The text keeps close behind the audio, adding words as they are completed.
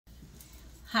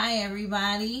Hi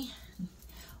everybody,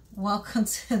 welcome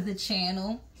to the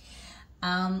channel.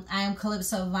 I am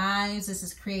Calypso Vibes. This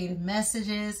is Creative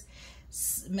Messages,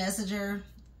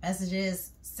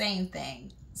 messages, same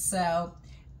thing. So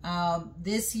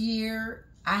this year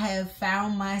I have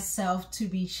found myself to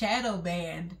be shadow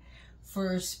banned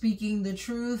for speaking the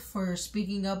truth, for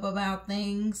speaking up about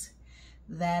things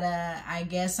that I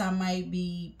guess I might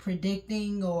be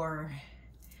predicting or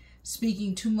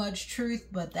speaking too much truth,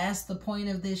 but that's the point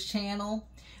of this channel,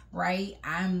 right?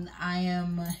 I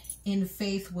am in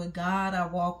faith with God. I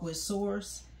walk with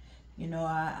Source. You know,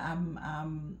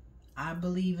 I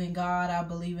believe in God. I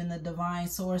believe in the divine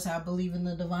Source. I believe in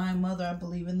the divine Mother. I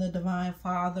believe in the divine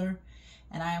Father.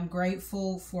 And I am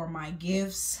grateful for my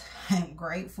gifts. I am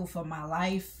grateful for my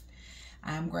life.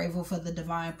 I am grateful for the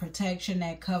divine protection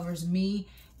that covers me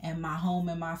and my home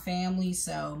and my family.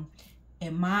 So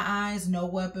in my eyes, no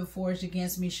weapon forged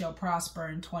against me shall prosper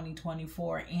in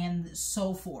 2024 and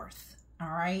so forth. All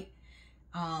right.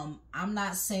 I'm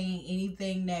not saying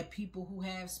anything that people who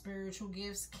have spiritual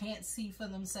gifts can't see for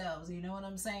themselves. You know what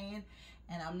I'm saying?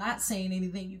 And I'm not saying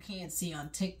anything you can't see on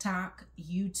TikTok,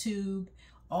 YouTube.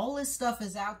 All this stuff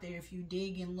is out there if you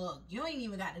dig and look. You ain't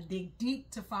even got to dig deep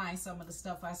to find some of the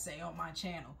stuff I say on my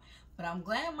channel. But I'm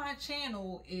glad my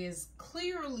channel is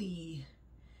clearly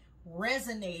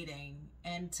resonating,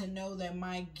 and to know that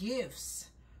my gifts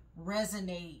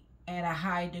resonate at a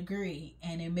high degree.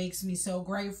 And it makes me so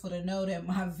grateful to know that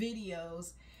my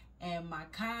videos and my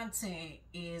content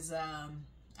is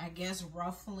I guess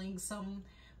ruffling some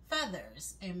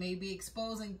feathers and maybe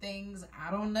exposing things.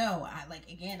 I don't know. I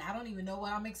don't even know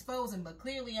what I'm exposing, but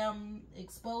clearly I'm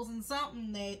exposing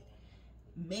something that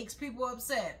makes people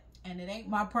upset, and it ain't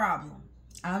my problem.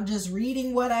 I'm just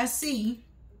reading what I see.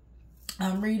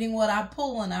 I'm reading what I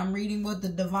pull, and I'm reading what the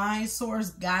divine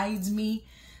Source guides me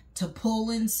to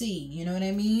pull and see. You know what I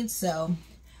mean? So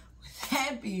with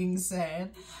that being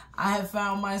said, I have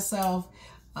found myself,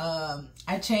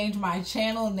 I changed my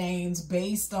channel names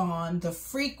based on the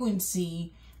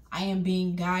frequency I am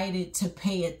being guided to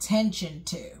pay attention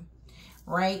to.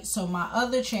 Right? So my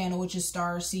other channel, which is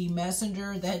Starseed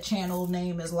Messenger, that channel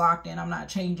name is locked in. I'm not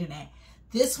changing that.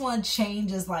 This one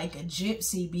changes like a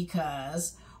gypsy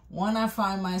because one, I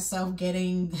find myself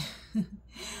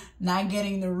not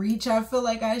getting the reach I feel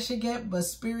like I should get, but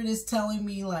Spirit is telling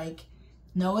me like,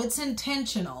 no, it's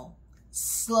intentional,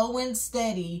 slow and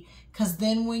steady, because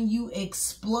then when you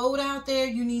explode out there,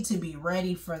 you need to be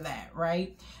ready for that,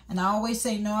 right? And I always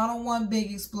say, no, I don't want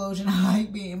big explosion. I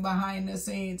like being behind the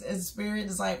scenes. And Spirit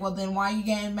is like, well, then why are you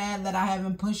getting mad that I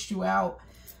haven't pushed you out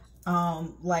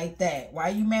like that? Why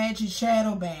you mad you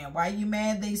shadow banned? Why you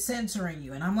mad they censoring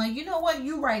you? And I'm like, you know what?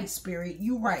 You right, Spirit.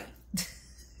 You right.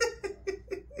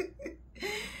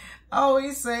 I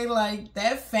always say like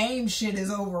that fame shit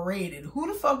is overrated. Who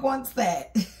the fuck wants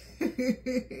that?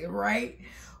 Right?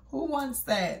 Who wants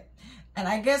that? And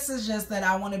I guess it's just that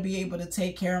I want to be able to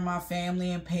take care of my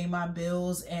family and pay my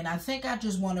bills. And I think I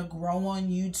just want to grow on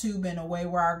YouTube in a way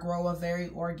where I grow a very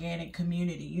organic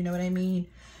community. You know what I mean?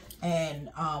 And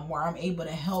where I'm able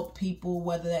to help people,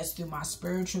 whether that's through my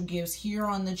spiritual gifts here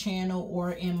on the channel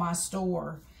or in my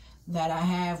store that I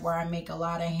have, where I make a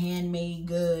lot of handmade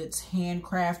goods,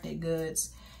 handcrafted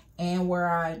goods, and where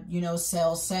I, you know,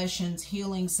 sell sessions,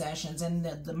 healing sessions. And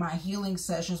my healing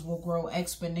sessions will grow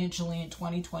exponentially in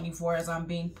 2024 as I'm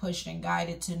being pushed and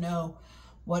guided to know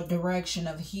what direction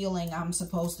of healing I'm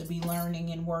supposed to be learning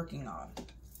and working on.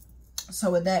 So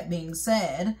with that being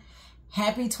said,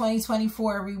 happy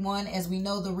 2024, everyone. As we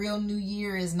know, the real new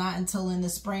year is not until in the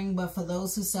spring, but for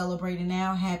those who celebrate it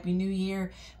now, happy new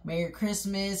year, Merry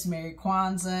Christmas, Merry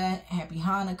Kwanzaa, Happy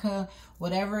Hanukkah,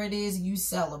 whatever it is you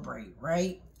celebrate,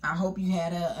 right? I hope you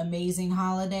had an amazing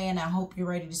holiday, and I hope you're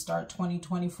ready to start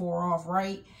 2024 off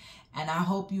right. And I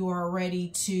hope you are ready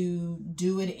to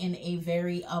do it in a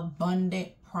very abundant,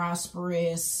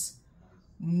 prosperous,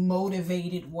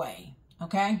 motivated way,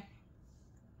 okay?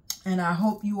 And I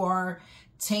hope you are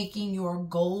taking your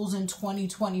goals in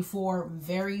 2024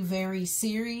 very, very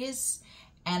serious.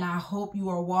 And I hope you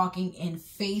are walking in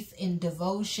faith and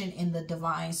devotion in the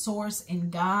divine Source, in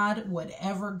God,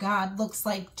 whatever God looks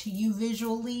like to you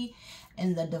visually,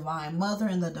 and the divine Mother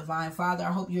and the divine Father.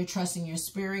 I hope you're trusting your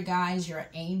spirit guides, your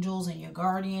angels and your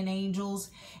guardian angels,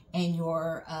 and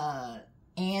your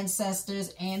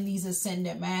ancestors, and these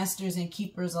ascended masters and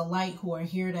keepers of light who are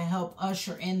here to help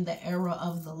usher in the era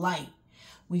of the light.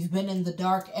 We've been in the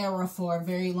dark era for a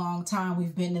very long time.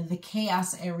 We've been in the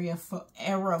chaos era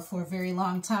for a very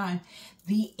long time.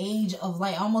 The age of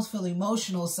light. I almost feel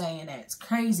emotional saying that. It's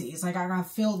crazy. It's like I gotta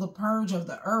feel the purge of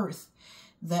the earth.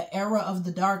 the era of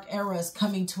the dark era is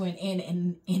coming to an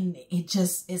end, and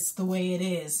it's the way it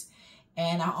is.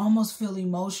 And I almost feel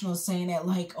emotional saying that,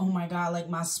 like, oh my God, like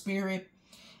my spirit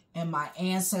and my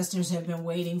ancestors have been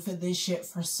waiting for this shit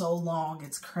for so long.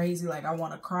 It's crazy. Like, I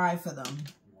want to cry for them.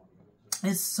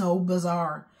 It's so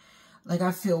bizarre. Like,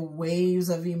 I feel waves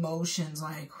of emotions.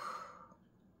 Like,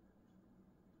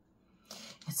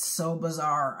 it's so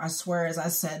bizarre. I swear, as I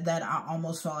said that, I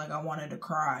almost felt like I wanted to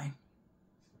cry.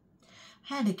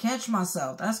 I had to catch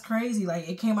myself. That's crazy. Like,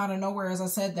 it came out of nowhere as I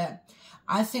said that.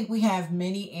 I think we have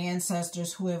many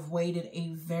ancestors who have waited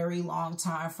a very long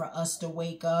time for us to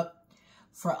wake up,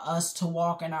 for us to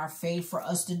walk in our faith, for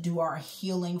us to do our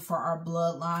healing for our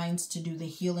bloodlines, to do the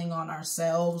healing on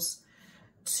ourselves,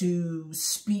 to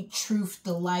speak truth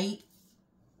to light,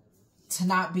 to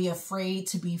not be afraid,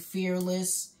 to be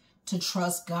fearless, to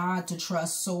trust God, to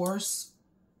trust Source,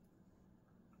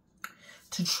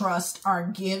 to trust our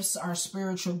gifts, our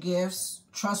spiritual gifts,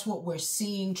 trust what we're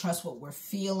seeing, trust what we're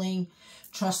feeling,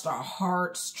 trust our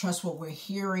hearts, trust what we're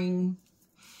hearing,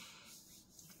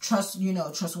 trust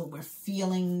what we're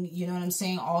feeling, you know what I'm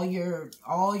saying? All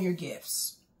your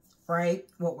gifts, right?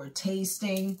 What we're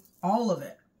tasting, all of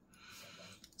it.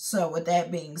 So with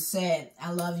that being said,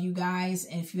 I love you guys.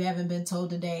 And if you haven't been told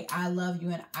today, I love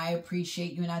you and I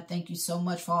appreciate you. And I thank you so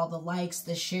much for all the likes,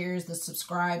 the shares, the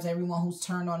subscribes, everyone who's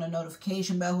turned on the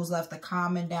notification bell, who's left a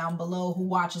comment down below, who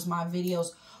watches my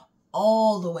videos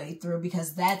all the way through,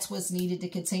 because that's what's needed to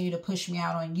continue to push me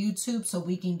out on YouTube so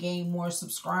we can gain more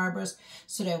subscribers,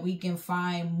 so that we can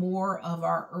find more of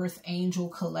our Earth Angel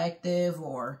Collective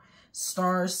or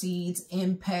Star Seeds,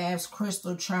 Empaths,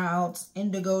 Crystal Childs,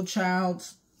 Indigo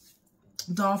Childs,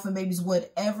 Dolphin Babies,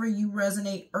 whatever you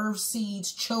resonate, Earth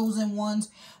Seeds, Chosen Ones,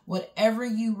 whatever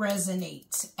you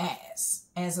resonate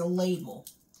as a label.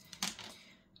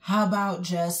 How about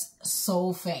just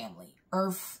Soul Family?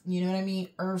 Earth, you know what I mean?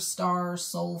 Earth Star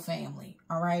Soul Family,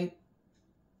 all right?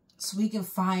 So we can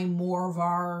find more of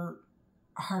our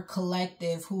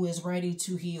collective who is ready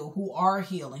to heal, who are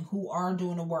healing, who are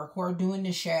doing the work, who are doing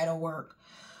the shadow work.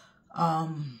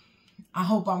 I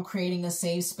hope I'm creating a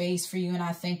safe space for you, and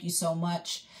I thank you so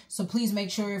much. So please make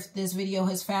sure, if this video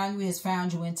has found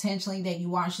you intentionally, that you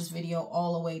watch this video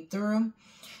all the way through.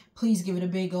 Please give it a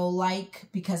big old like,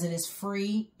 because it is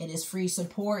free. It is free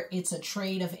support. It's a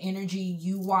trade of energy.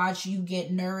 You watch, you get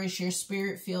nourished, your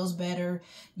spirit feels better.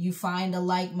 You find a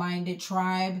like-minded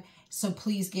tribe. So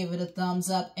please give it a thumbs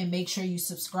up and make sure you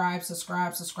subscribe.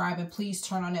 And please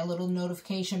turn on that little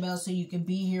notification bell so you can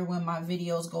be here when my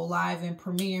videos go live and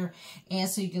premiere. And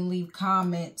so you can leave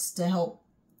comments to help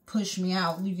push me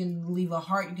out. You can leave a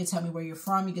heart. You can tell me where you're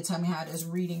from. You can tell me how this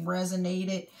reading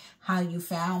resonated, how you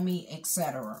found me,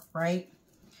 etc. Right?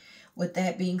 With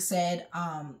that being said,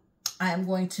 I am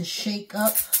going to shake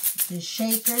up this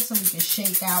shaker so we can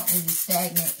shake out any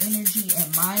stagnant energy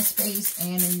in my space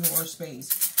and in your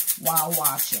space while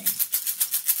watching.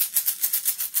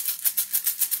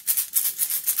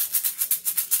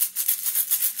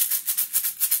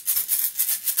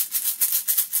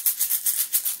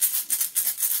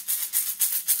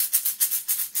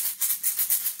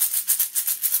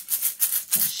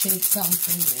 Shake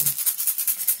something for you.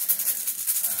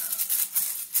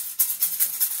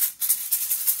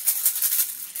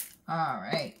 All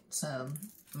right, so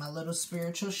my little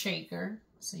spiritual shaker,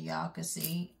 so y'all can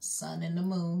see sun and the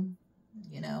moon,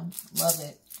 you know, love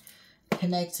it.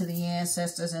 Connect to the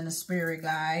ancestors and the spirit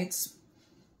guides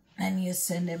and the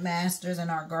ascended masters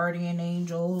and our guardian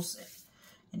angels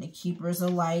and the keepers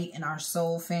of light and our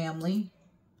soul family.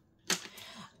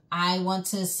 I want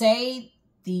to say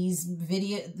these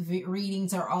video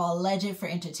readings are all alleged for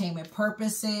entertainment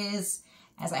purposes,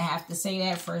 as I have to say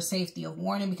that for safety of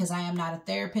warning, because I am not a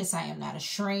therapist, I am not a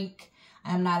shrink,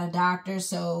 I am not a doctor.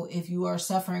 So if you are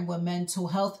suffering with mental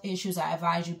health issues, I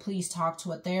advise you please talk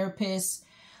to a therapist.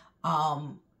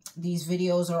 These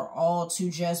videos are all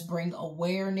to just bring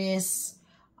awareness,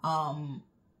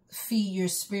 feed your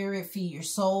spirit, feed your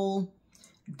soul,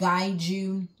 guide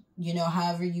you, you know,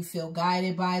 however you feel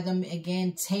guided by them.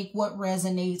 Again, take what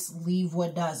resonates, leave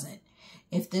what doesn't.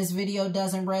 If this video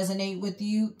doesn't resonate with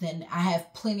you, then I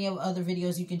have plenty of other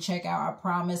videos you can check out. I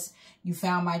promise you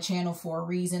found my channel for a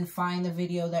reason. Find the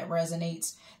video that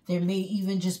resonates. There may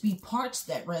even just be parts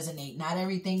that resonate. Not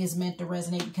everything is meant to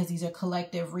resonate, because these are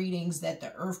collective readings that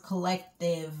the Earth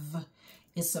Collective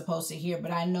is supposed to hear.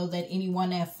 But I know that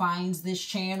anyone that finds this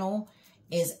channel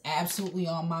is absolutely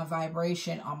on my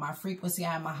vibration, on my frequency.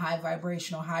 I'm a high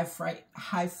vibrational,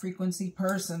 high frequency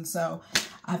person. So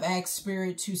I've asked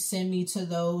Spirit to send me to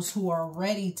those who are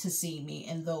ready to see me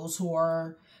and those who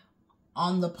are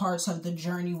on the parts of the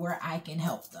journey where I can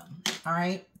help them. All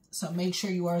right. So make sure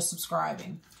you are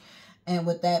subscribing. And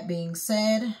with that being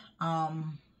said,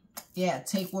 yeah,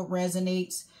 take what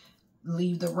resonates,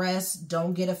 leave the rest.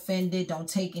 Don't get offended. Don't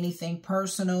take anything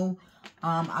personal.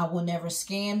 I will never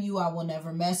scam you. I will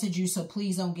never message you. So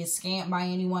please don't get scammed by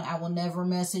anyone. I will never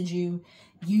message you.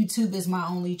 YouTube is my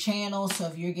only channel. So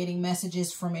if you're getting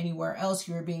messages from anywhere else,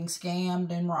 you're being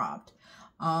scammed and robbed.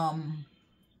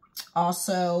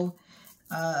 Also,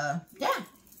 yeah,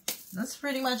 that's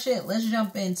pretty much it. Let's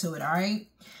jump into it. All right.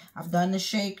 I've done the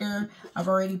shaker. I've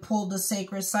already pulled the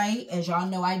sacred site. As y'all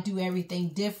know, I do everything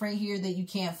different here that you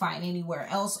can't find anywhere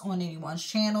else on anyone's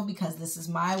channel because this is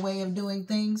my way of doing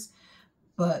things.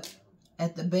 But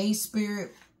at the base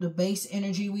spirit, the base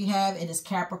energy we have, it is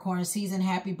Capricorn season.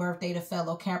 Happy birthday to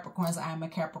fellow Capricorns. I am a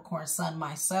Capricorn sun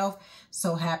myself,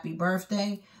 so happy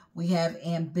birthday. We have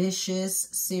ambitious,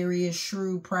 serious,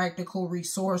 shrewd, practical,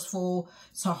 resourceful,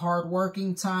 it's a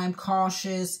hard-working time,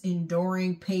 cautious,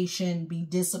 enduring, patient, be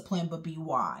disciplined, but be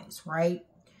wise, right?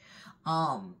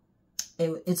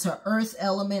 It's an earth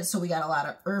element, so we got a lot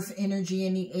of earth energy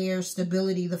in the air,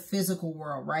 stability, the physical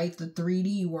world, right? The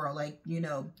 3D world, like, you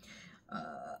know,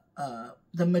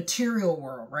 the material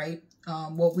world, right?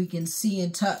 What we can see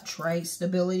and touch, right?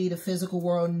 Stability, the physical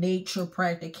world, nature,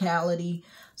 practicality,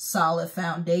 solid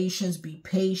foundations, be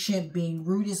patient, being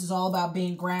rooted. This is all about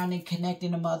being grounded,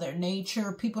 connecting to Mother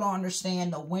Nature. People don't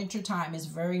understand the winter time is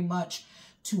very much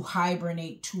to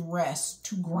hibernate, to rest,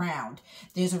 to ground.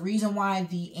 There's a reason why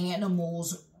the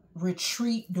animals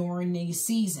retreat during these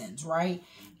seasons, right?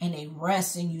 And they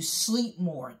rest and you sleep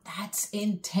more. That's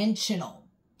intentional.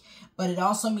 But it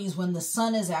also means when the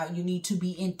sun is out, you need to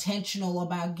be intentional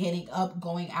about getting up,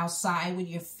 going outside with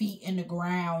your feet in the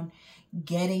ground,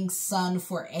 getting sun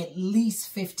for at least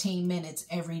 15 minutes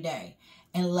every day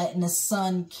and letting the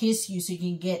sun kiss you so you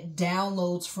can get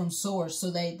downloads from source so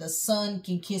that the sun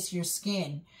can kiss your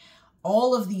skin.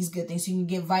 All of these good things. You can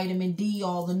get vitamin D,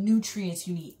 all the nutrients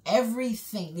you need,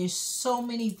 everything. There's so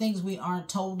many things we aren't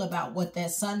told about what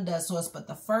that sun does to us. But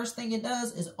the first thing it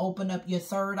does is open up your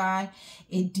third eye.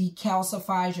 It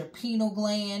decalcifies your pineal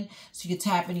gland so you can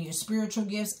tap into your spiritual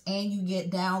gifts and you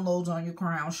get downloads on your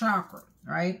crown chakra,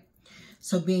 right?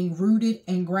 So being rooted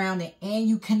and grounded, and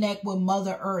you connect with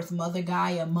Mother Earth, Mother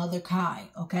Gaia, Mother Kai,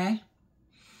 okay?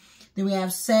 Then we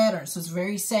have Saturn, so it's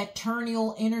very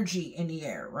Saturnial energy in the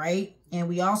air, right? And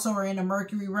we also are in a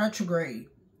Mercury retrograde.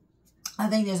 I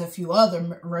think there's a few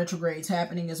other retrogrades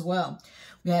happening as well.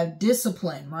 We have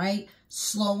discipline, right?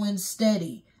 Slow and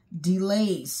steady,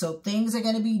 delays. So things are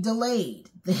going to be delayed.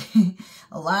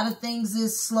 A lot of things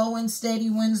is slow and steady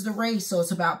wins the race. So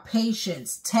it's about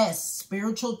patience, tests,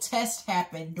 spiritual tests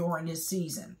happen during this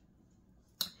season.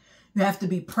 You have to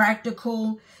be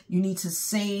practical. You need to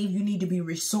save. You need to be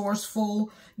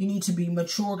resourceful. You need to be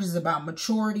mature because it's about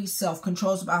maturity.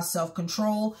 Self-control is about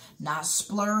self-control. Not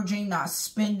splurging, not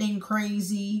spending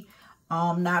crazy,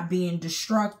 not being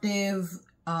destructive,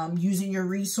 using your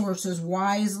resources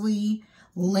wisely.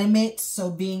 Limits, so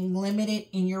being limited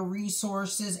in your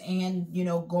resources and, you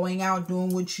know, going out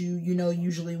doing what you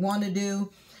usually want to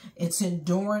do. It's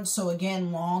endurance, so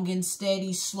again, long and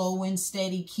steady, slow and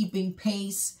steady, keeping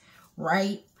pace,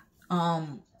 right?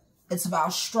 It's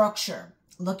about structure,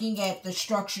 looking at the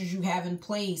structures you have in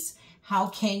place. How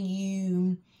can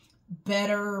you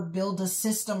better build a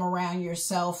system around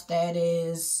yourself that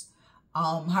is,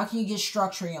 how can you get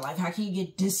structure in your life? How can you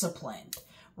get disciplined?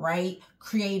 Right?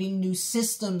 Creating new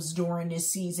systems during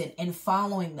this season and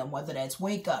following them, whether that's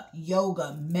wake up,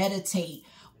 yoga, meditate,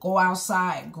 go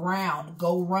outside, ground,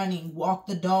 go running, walk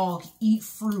the dog, eat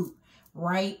fruit,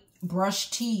 right?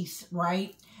 Brush teeth,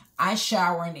 right? I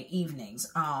shower in the evenings.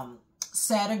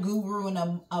 Sadhguru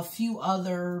and a few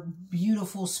other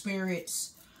beautiful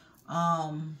spirits. I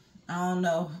don't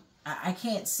know. I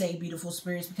can't say beautiful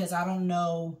spirits because I don't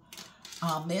know.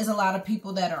 There's a lot of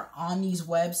people that are on these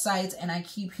websites and I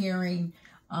keep hearing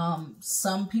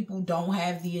some people don't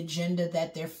have the agenda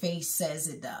that their face says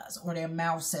it does or their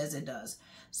mouth says it does.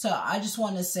 So I just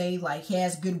want to say, like, he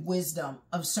has good wisdom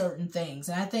of certain things.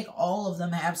 And I think all of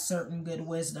them have certain good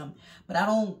wisdom. But I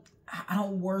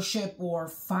don't worship or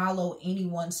follow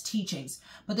anyone's teachings.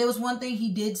 But there was one thing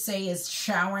he did say is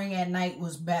showering at night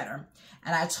was better.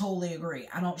 And I totally agree.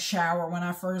 I don't shower when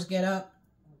I first get up.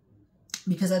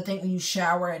 Because I think when you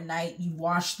shower at night, you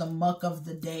wash the muck of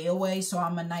the day away. So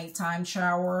I'm a nighttime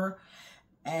showerer.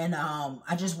 And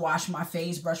I just wash my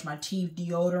face, brush my teeth,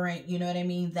 deodorant, you know what I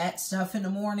mean? That stuff in the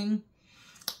morning.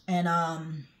 And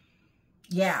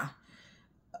yeah.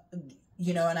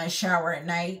 You know, and I shower at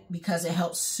night because it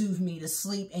helps soothe me to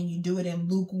sleep. And you do it in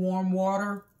lukewarm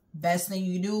water. Best thing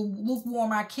you do,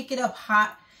 lukewarm. I kick it up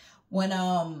hot when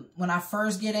I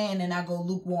first get in, and I go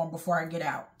lukewarm before I get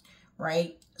out,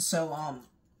 right? So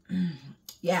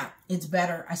yeah, it's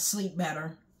better. I sleep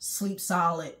better, sleep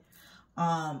solid.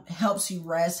 Helps you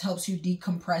rest, helps you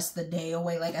decompress the day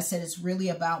away. Like I said, it's really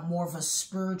about more of a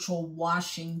spiritual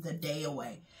washing the day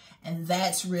away. And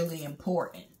that's really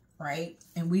important, right?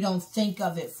 And we don't think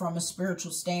of it from a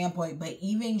spiritual standpoint, but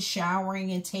even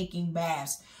showering and taking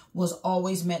baths was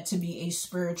always meant to be a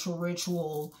spiritual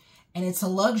ritual, and it's a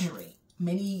luxury.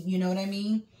 Many, you know what I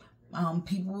mean?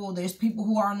 There's people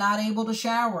who are not able to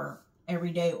shower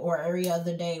every day or every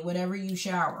other day, whatever you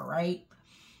shower, right?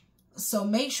 So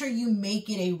make sure you make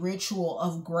it a ritual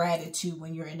of gratitude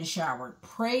when you're in the shower.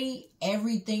 Pray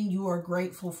everything you are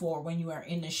grateful for when you are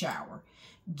in the shower.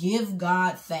 Give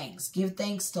God thanks. Give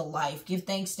thanks to life. Give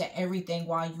thanks to everything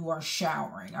while you are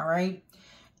showering, all right?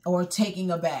 Or taking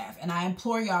a bath. And I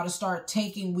implore y'all to start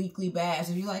taking weekly baths.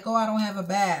 If you're like, oh, I don't have a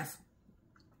bath,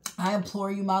 I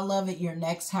implore you, my love, at your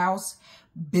next house,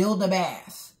 build a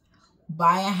bath.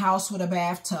 Buy a house with a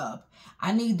bathtub.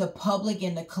 I need the public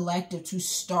and the collective to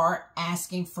start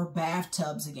asking for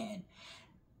bathtubs again.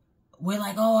 We're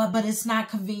like, oh, but it's not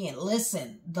convenient.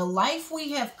 Listen, the life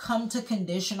we have come to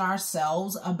condition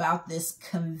ourselves about this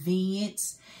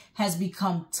convenience has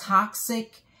become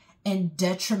toxic and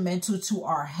detrimental to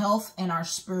our health and our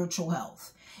spiritual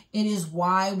health. It is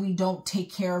why we don't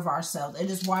take care of ourselves. It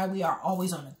is why we are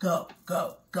always on the go,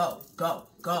 go, go, go,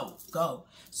 go, go.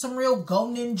 Some real go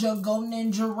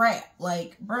ninja rap.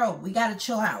 Like, bro, we got to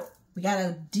chill out. We got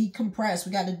to decompress.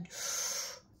 We got to,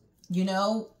 you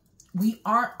know, we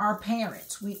aren't our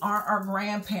parents. We aren't our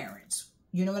grandparents.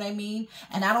 You know what I mean?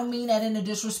 And I don't mean that in a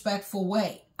disrespectful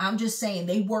way. I'm just saying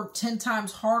they worked 10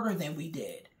 times harder than we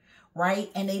did,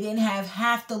 right? And they didn't have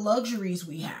half the luxuries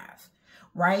we have,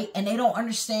 right? And they don't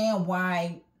understand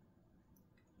why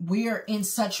we're in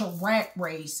such a rat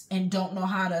race and don't know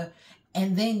how to,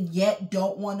 and then yet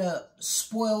don't want to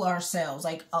spoil ourselves.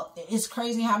 Like, it's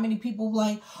crazy how many people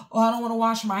like, oh, I don't want to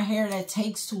wash my hair. That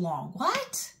takes too long.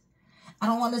 What? I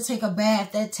don't want to take a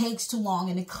bath. That takes too long.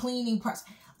 And the cleaning process.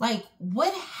 Like,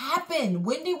 what happened?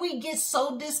 When did we get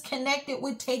so disconnected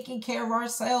with taking care of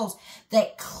ourselves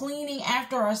that cleaning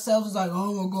after ourselves is like,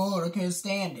 oh my God, I can't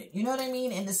stand it. You know what I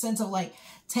mean? In the sense of like,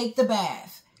 take the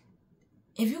bath.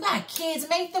 If you got kids,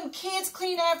 make them kids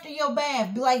clean after your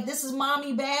bath. Be like, this is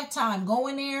mommy bath time. Go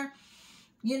in there,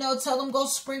 you know, tell them go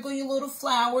sprinkle your little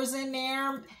flowers in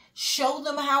there. Show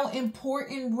them how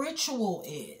important ritual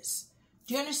is.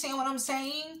 Do you understand what I'm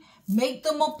saying? Make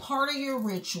them a part of your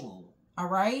ritual. All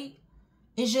right?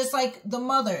 It's just like the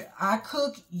mother. I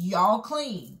cook, y'all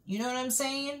clean. You know what I'm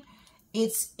saying?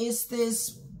 It's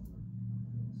this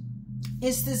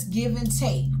give and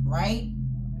take, right?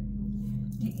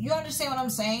 You understand what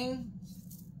I'm saying?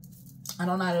 I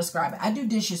don't know how to describe it. I do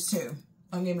dishes too.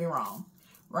 Don't get me wrong.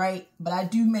 Right? But I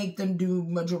do make them do,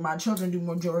 my children do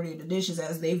majority of the dishes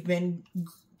as they've been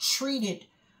treated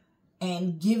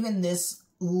and given this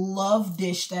love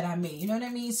dish that I made. You know what I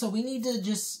mean? So we need to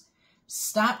just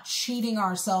stop cheating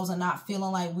ourselves and not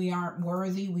feeling like we aren't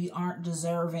worthy. We aren't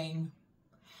deserving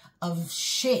of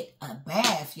shit. A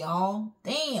bath, y'all.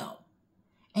 Damn.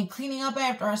 And cleaning up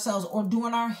after ourselves or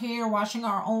doing our hair, washing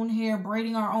our own hair,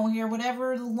 braiding our own hair,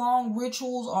 whatever the long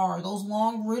rituals are. Those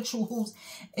long rituals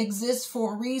exist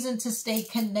for a reason, to stay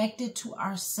connected to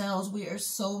ourselves. We are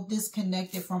so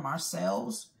disconnected from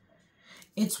ourselves.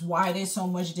 It's why there's so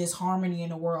much disharmony in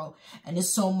the world. And there's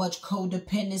so much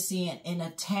codependency and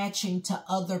attaching to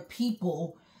other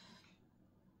people.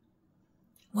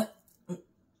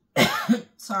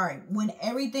 When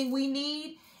everything we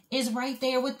need is right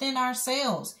there within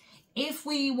ourselves. If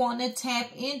we want to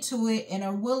tap into it and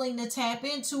are willing to tap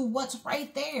into what's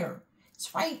right there,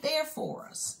 it's right there for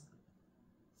us.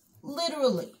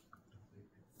 Literally.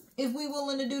 If we're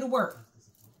willing to do the work.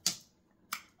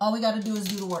 All we got to do is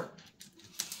do the work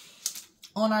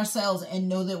on ourselves and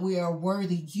know that we are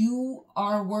worthy. You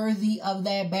are worthy of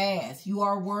that bath. You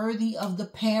are worthy of the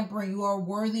pampering. You are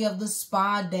worthy of the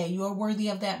spa day. You are worthy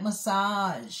of that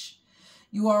massage.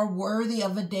 You are worthy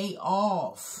of a day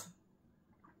off.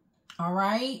 All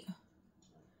right?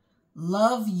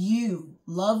 Love you.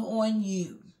 Love on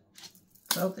you.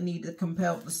 Felt the need to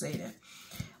compel to say that.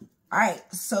 All right.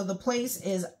 So the place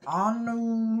is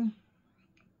Anu.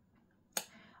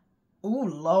 Oh,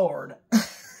 Lord.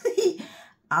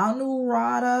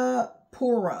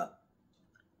 Anuradhapura.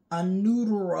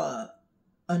 Anura.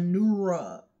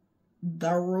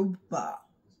 Darupa.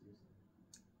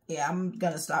 Yeah, I'm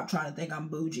going to stop trying to think I'm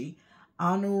bougie.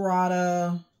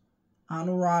 Anuradhapura.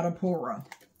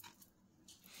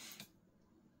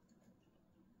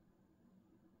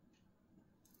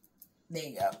 There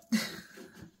you go.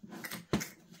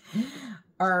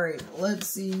 All right, let's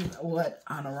see what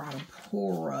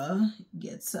Anuradhapura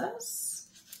gets us.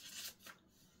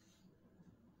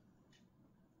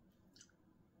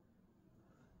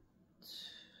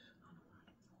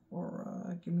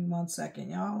 Give me 1 second,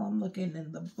 y'all. I'm looking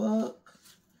in the book.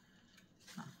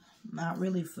 I'm not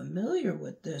really familiar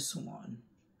with this one.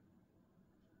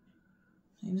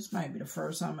 And this might be the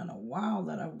first time in a while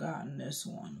that I've gotten this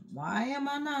one. Why am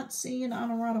I not seeing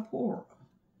Anuradhapura?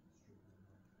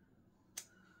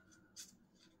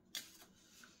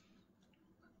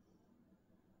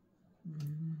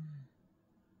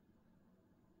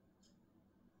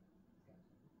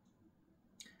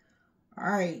 All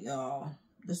right, y'all.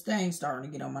 This thing's starting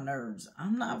to get on my nerves.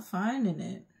 I'm not finding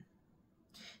it.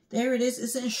 There it is.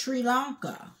 It's in Sri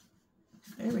Lanka.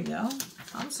 There we go.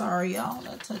 I'm sorry, y'all.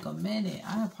 That took a minute.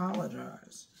 I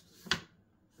apologize.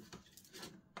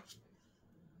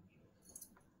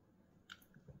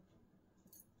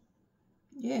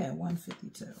 Yeah,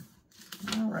 152.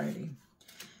 Alrighty.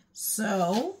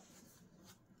 So,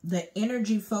 the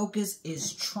energy focus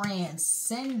is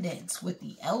transcendence with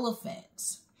the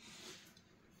elephants.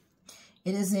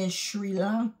 It is in Sri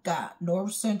Lanka,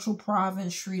 North Central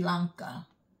Province, Sri Lanka.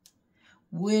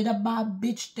 What about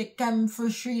bitch that come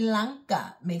from Sri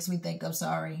Lanka? Makes me think of,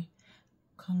 sorry.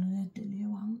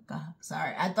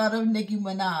 Sorry, I thought of Nicki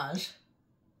Minaj.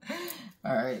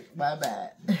 All right, my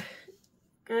bad.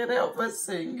 Can't help but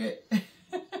sing it.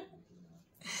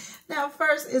 Now,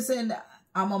 first, it's in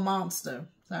I'm a Monster.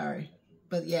 Sorry.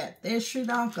 But yeah, there's Sri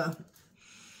Lanka.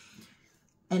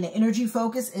 And the energy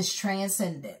focus is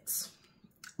transcendence.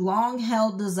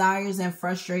 Long-held desires and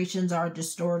frustrations are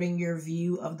distorting your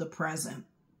view of the present,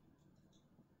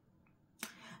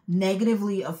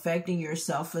 negatively affecting your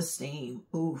self-esteem.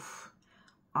 Oof.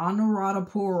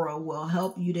 Anuradhapura will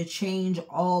help you to change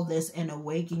all this and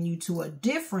awaken you to a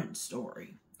different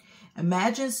story.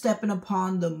 Imagine stepping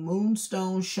upon the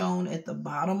moonstone shown at the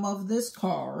bottom of this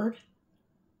card.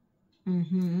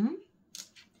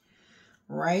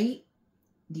 Right?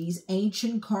 These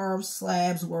ancient carved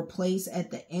slabs were placed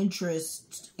at the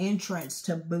entrance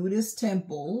to Buddhist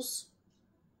temples.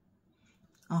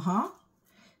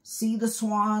 See the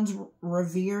swans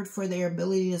revered for their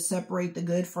ability to separate the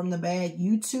good from the bad.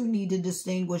 You too need to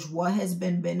distinguish what has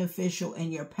been beneficial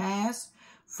in your past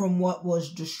from what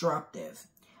was destructive.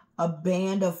 A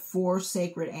band of 4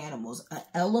 sacred animals: an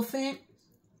elephant,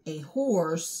 a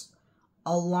horse,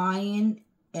 a lion,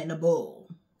 and a bull.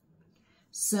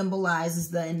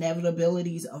 Symbolizes the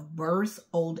inevitabilities of birth,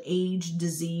 old age,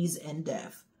 disease, and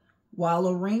death. While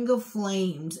a ring of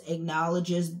flames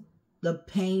acknowledges the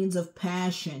pains of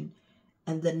passion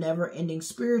and the never-ending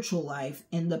spiritual life,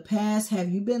 in the past, have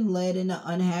you been led into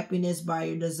unhappiness by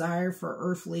your desire for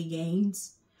earthly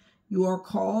gains? You are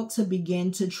called to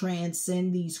begin to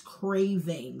transcend these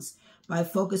cravings by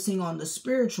focusing on the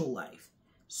spiritual life.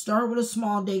 Start with a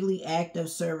small daily act of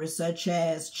service, such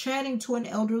as chatting to an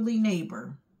elderly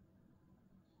neighbor.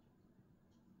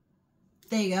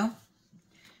 There you go.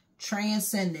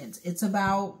 Transcendence. It's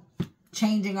about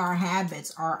changing our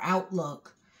habits, our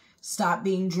outlook. Stop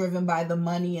being driven by the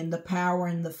money and the power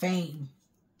and the fame.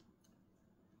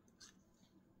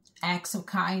 Acts of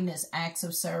kindness, acts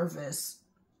of service.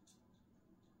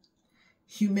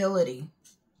 Humility.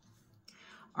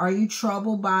 Are you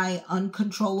troubled by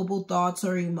uncontrollable thoughts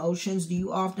or emotions? Do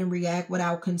you often react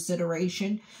without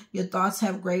consideration? Your thoughts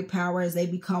have great power as they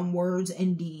become words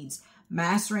and deeds.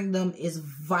 Mastering them is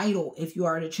vital if you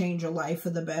are to change your life for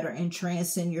the better and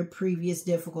transcend your previous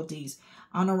difficulties.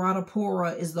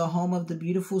 Anuradhapura is the home of the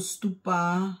beautiful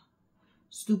Stupa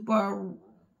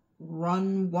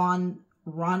Ranwanweli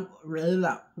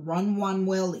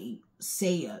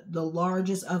Saya, the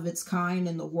largest of its kind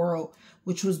in the world,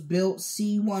 which was built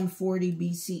c. 140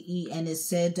 BCE and is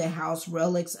said to house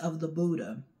relics of the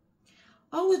Buddha.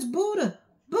 Oh, it's Buddha!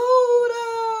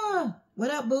 Buddha!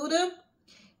 What up, Buddha?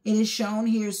 It is shown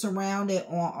here surrounded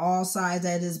on all sides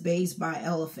at its base by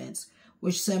elephants,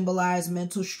 which symbolize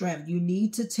mental strength. You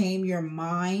need to tame your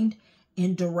mind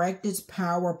and direct its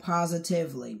power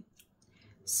positively.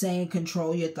 Saying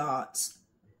control your thoughts.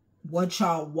 What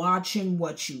y'all watching,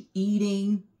 what you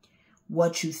eating,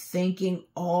 what you thinking,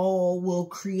 all will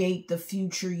create the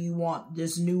future you want,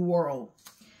 this new world.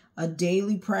 A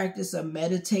daily practice of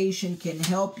meditation can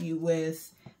help you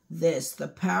with this. The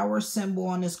power symbol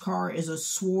on this card is a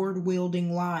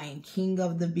sword-wielding lion, king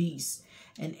of the beasts,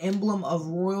 an emblem of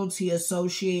royalty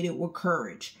associated with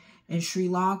courage. In Sri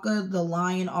Lanka, the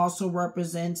lion also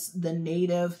represents the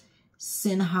native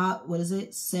Sinhalese,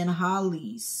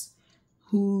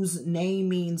 whose name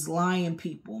means lion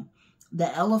people.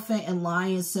 The elephant and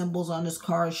lion symbols on this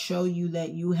card show you that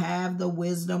you have the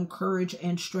wisdom, courage,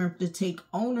 and strength to take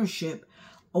ownership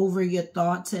over your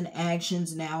thoughts and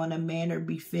actions now in a manner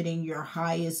befitting your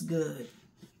highest good.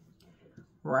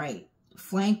 Right.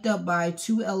 Flanked up by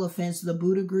 2 elephants, the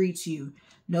Buddha greets you.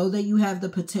 Know that you have the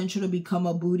potential to become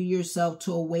a Buddha yourself,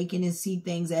 to awaken and see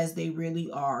things as they really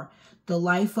are. The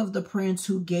life of the prince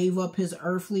who gave up his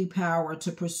earthly power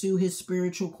to pursue his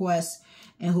spiritual quest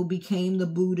and who became the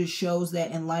Buddha shows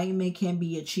that enlightenment can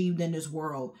be achieved in this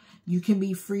world. You can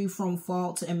be free from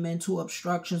faults and mental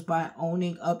obstructions by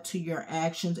owning up to your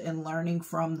actions and learning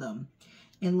from them.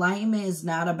 Enlightenment is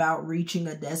not about reaching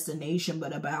a destination,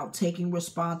 but about taking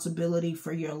responsibility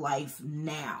for your life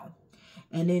now.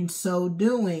 And in so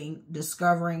doing,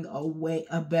 discovering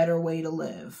a better way to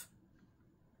live.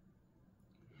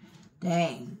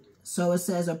 Dang. So it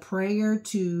says a prayer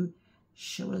to,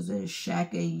 what is it?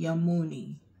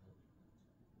 Shakyamuni.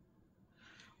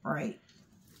 All right.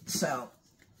 So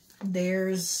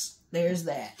there's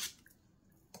that.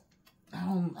 I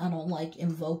don't like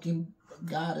invoking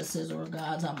goddesses or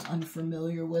gods I'm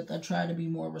unfamiliar with. I try to be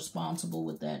more responsible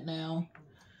with that now.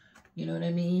 You know what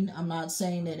I mean? I'm not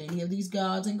saying that any of these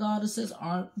gods and goddesses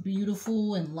aren't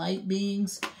beautiful and light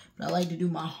beings, but I like to do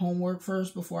my homework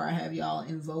first before I have y'all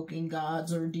invoking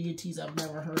gods or deities I've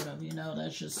never heard of. You know,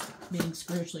 that's just being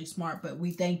spiritually smart. But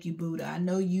we thank you, Buddha. I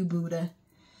know you, Buddha.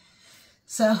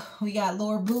 So we got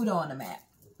Lord Buddha on the map.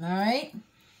 All right?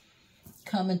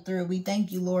 Coming through. We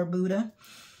thank you, Lord Buddha.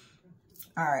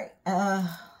 All right.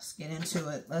 Let's get into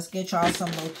it. Let's get y'all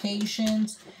some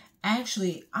locations.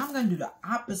 Actually, I'm going to do the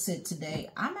opposite today.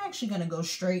 I'm actually going to go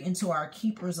straight into our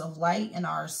Keepers of Light and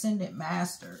our Ascendant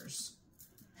Masters.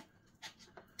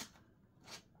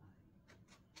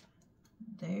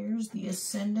 There's the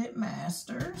Ascendant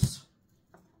Masters.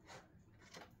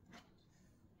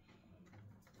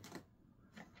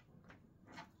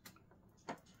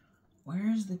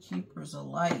 Where's the Keepers of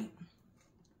Light?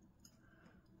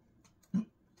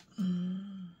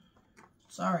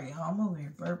 Sorry, I'm over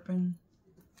here burping.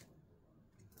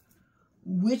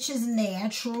 Which is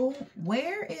natural.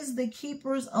 Where is the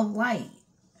Keepers of Light?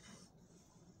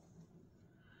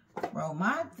 Bro,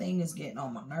 my thing is getting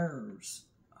on my nerves.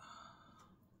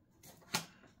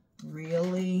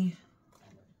 Really?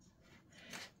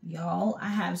 Y'all, I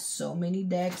have so many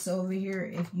decks over here.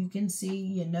 If you can see,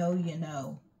 you know, you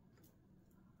know.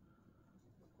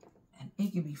 And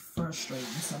it can be frustrating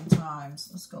sometimes.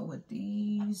 Let's go with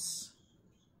these.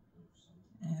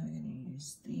 And we're going to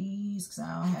use these because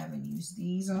I haven't used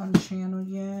these on the channel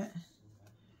yet.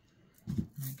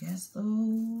 I guess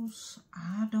those,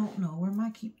 I don't know where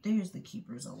my there's the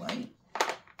Keepers of Light. All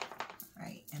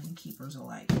right, and the Keepers of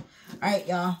Light. All right,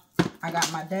 y'all. I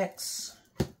got my decks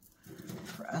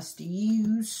for us to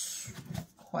use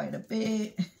quite a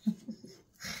bit.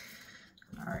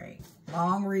 All right,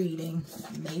 long reading.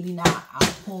 Maybe not.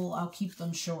 I'll keep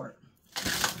them short.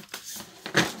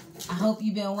 I hope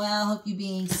you've been well. Hope you're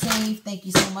being safe. Thank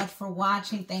you so much for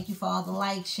watching. Thank you for all the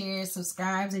likes, shares,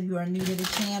 subscribes. If you are new to the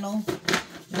channel,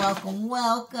 welcome,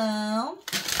 welcome.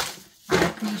 I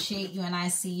appreciate you and I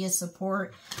see your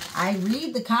support. I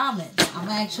read the comments. I'm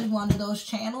actually one of those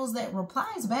channels that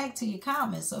replies back to your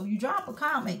comments. So if you drop a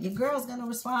comment, your girl's going to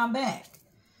respond back.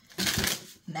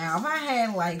 Now, if I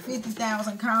had like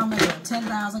 50,000 comments or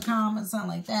 10,000 comments, something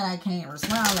like that, I can't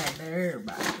respond back to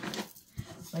everybody.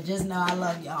 But just know I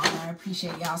love y'all and I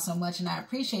appreciate y'all so much. And I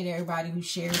appreciate everybody who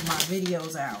shares my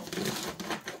videos out.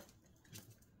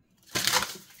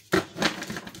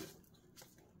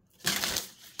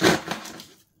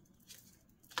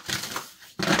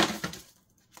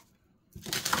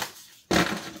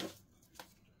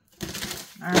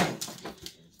 All right.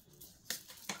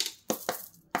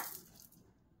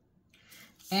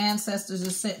 Ancestors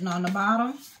are sitting on the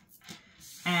bottom.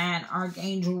 And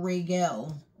Archangel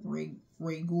Regel.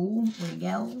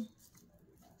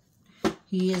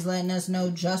 He is letting us know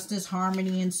justice,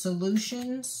 harmony, and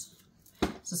solutions.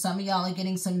 So some of y'all are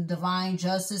getting some divine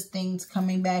justice, things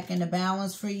coming back into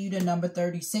balance for you. The number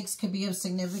 36 could be of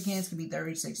significance, could be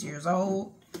 36 years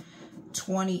old.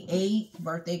 28,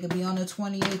 birthday could be on the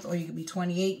 28th, or you could be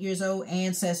 28 years old.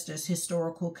 Ancestors,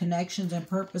 historical connections and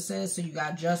purposes. So you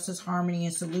got justice, harmony,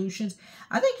 and solutions.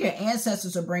 I think your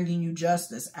ancestors are bringing you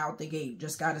justice out the gate,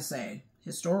 just got to say.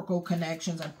 Historical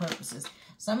connections and purposes.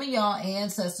 Some of y'all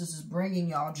ancestors is bringing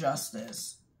y'all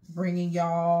justice. Bringing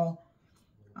y'all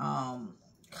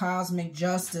cosmic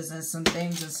justice and some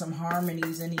things and some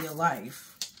harmonies into your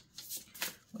life.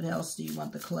 What else do you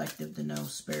want the collective to know,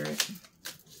 Spirit?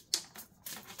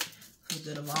 For the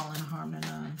good of all and harm to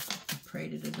none. I pray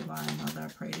to the Divine Mother. I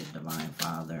pray to the Divine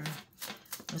Father.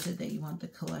 What is it that you want the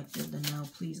collective to know?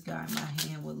 Please guide my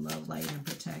hand with love, light, and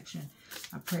protection.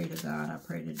 I pray to God. I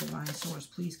pray to divine source.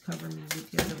 Please cover me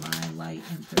with your divine light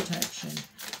and protection.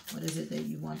 What is it that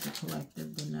you want the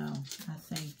collective to know? I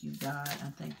thank you, God. I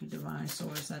thank you, divine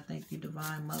source. I thank you,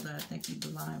 divine mother. I thank you,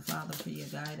 divine father, for your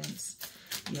guidance,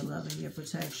 your love, and your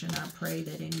protection. I pray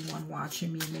that anyone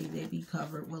watching me, may they be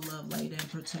covered with love, light,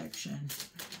 and protection.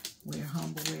 We're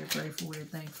humble, we're grateful, we're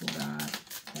thankful, God.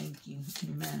 Thank you.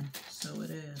 Amen. So it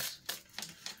is.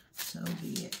 So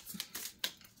be it.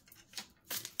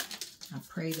 I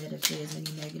pray that if there's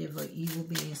any negative or evil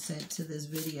being sent to this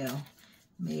video,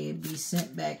 may it be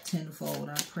sent back tenfold.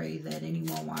 I pray that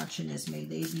anyone watching this, may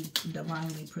they be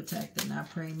divinely protected. And I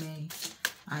pray, may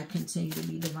I continue to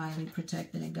be divinely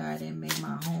protected and guided. And may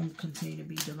my home continue to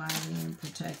be divinely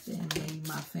protected. And may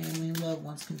my family and loved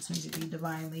ones continue to be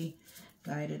divinely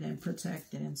guided and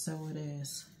protected. And so it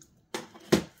is.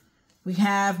 We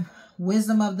have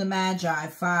wisdom of the Magi,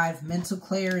 5, mental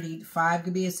clarity. 5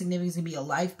 could be a significance, could be a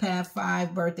life path.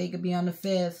 5, birthday could be on the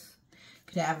 5th.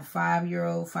 Could have a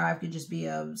 5-year-old. 5 could just be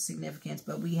of significance.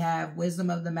 But we have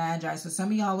wisdom of the Magi. So some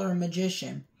of y'all are a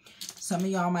magician. Some of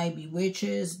y'all might be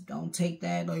witches. Don't take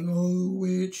that like, oh,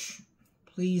 witch.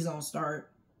 Please don't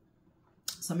start.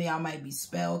 Some of y'all might be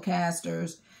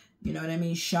spellcasters. You know what I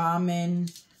mean? Shaman.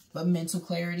 But mental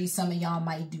clarity. Some of y'all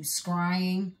might do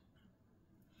scrying.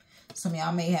 Some of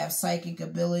y'all may have psychic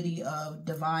ability of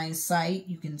divine sight.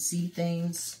 You can see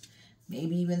things,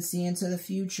 maybe even see into the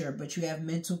future, but you have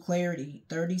mental clarity.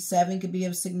 37 could be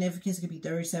of significance. It could be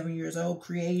 37 years old.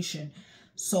 Creation,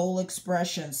 soul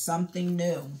expression, something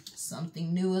new.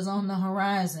 Something new is on the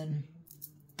horizon.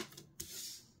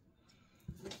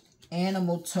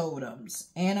 Animal totems,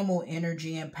 animal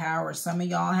energy and power. Some of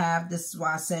y'all have, this is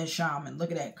why I said shaman.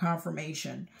 Look at that,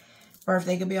 confirmation.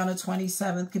 Birthday could be on the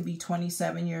 27th, could be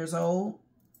 27 years old.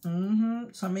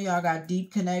 Some of y'all got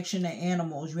deep connection to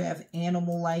animals. You have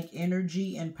animal-like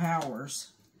energy and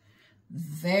powers.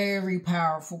 Very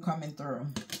powerful coming through.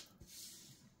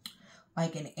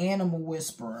 Like an animal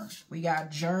whisperer. We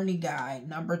got journey guide,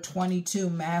 number 22,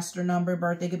 master number.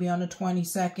 Birthday could be on the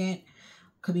 22nd.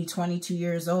 Could be 22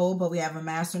 years old, but we have a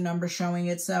master number showing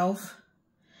itself.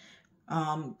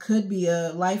 Could be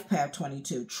a life path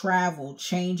 22. Travel,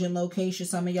 change in location.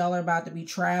 Some of y'all are about to be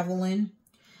traveling.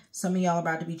 Some of y'all are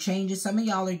about to be changing. Some of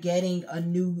y'all are getting a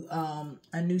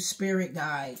new spirit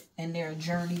guide and their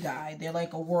journey guide. They're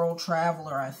like a world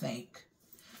traveler, I think.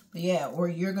 But yeah, or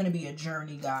you're going to be a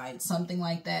journey guide, something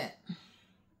like that.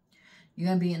 You're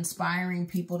going to be inspiring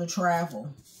people to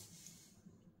travel.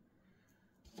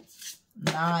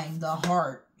 9, the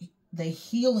heart. The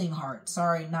healing heart.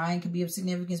 Sorry, 9 could be of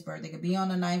significance. Birthday could be on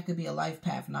the 9th. Could be a life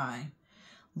path 9.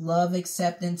 Love,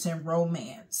 acceptance, and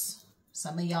romance.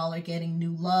 Some of y'all are getting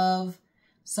new love.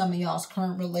 Some of y'all's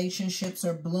current relationships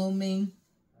are blooming.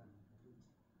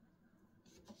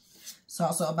 It's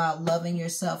also about loving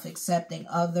yourself, accepting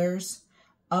others.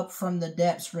 Up from the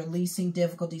depths, releasing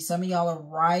difficulty. Some of y'all are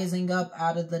rising up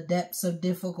out of the depths of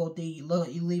difficulty. Look,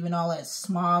 you're leaving all that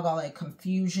smog, all that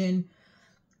confusion,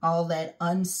 all that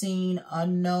unseen,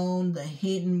 unknown, the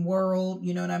hidden world.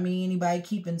 You know what I mean? Anybody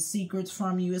keeping secrets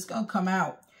from you, it's going to come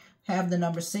out. Have the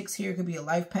number 6 here. Could be a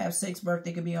life path 6.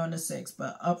 Birthday could be on the 6th.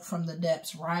 But up from the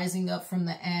depths, rising up from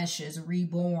the ashes,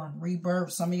 reborn,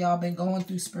 rebirth. Some of y'all been going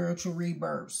through spiritual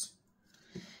rebirths.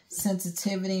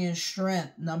 Sensitivity and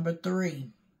strength, number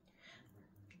 3.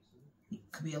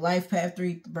 Could be a life path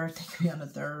 3. Birthday could be on the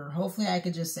 3rd. Hopefully I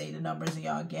could just say the numbers and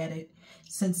y'all get it.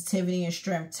 Sensitivity and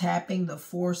strength, tapping the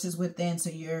forces within. So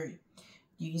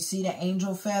you see the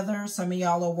angel feather. Some of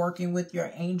y'all are working with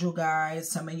your angel guides.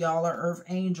 Some of y'all are earth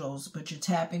angels, but you're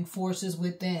tapping forces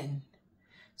within.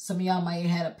 Some of y'all might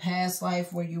have had a past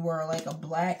life where you were like a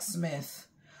blacksmith.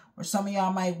 Or some of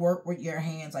y'all might work with your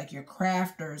hands, like you're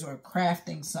crafters or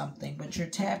crafting something. But you're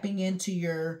tapping into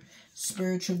your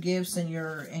spiritual gifts and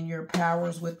your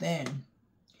powers within.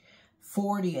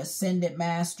 40, ascended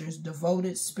masters,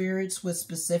 devoted spirits with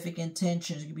specific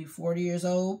intentions. You could be 40 years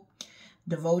old,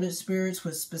 devoted spirits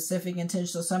with specific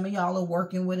intentions. So some of y'all are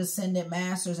working with ascended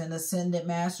masters, and ascended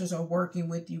masters are working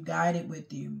with you, guided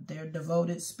with you. They're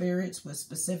devoted spirits with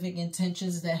specific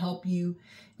intentions that help you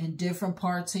in different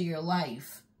parts of your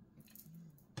life.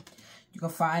 You can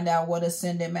find out what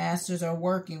ascended masters are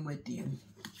working with you.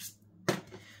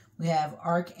 We have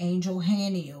Archangel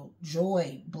Haniel,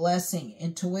 joy, blessing,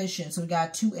 intuition. So we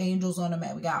got 2 angels on the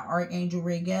map. We got Archangel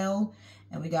Rigel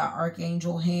and we got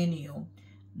Archangel Haniel.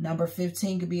 Number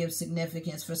 15 could be of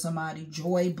significance for somebody.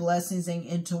 Joy, blessings, and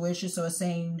intuition. So it's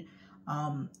saying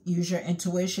use your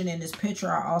intuition. In this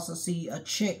picture, I also see a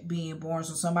chick being born.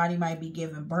 So somebody might be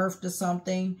giving birth to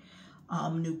something.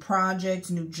 New projects,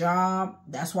 new job.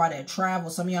 That's why that travel.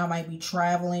 Some of y'all might be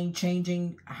traveling,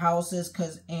 changing houses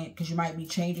because you might be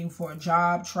changing for a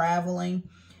job, traveling.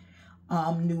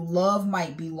 New love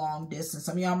might be long distance.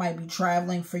 Some of y'all might be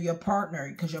traveling for your partner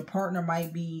because your partner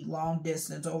might be long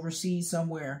distance, overseas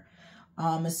somewhere.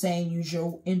 It's saying use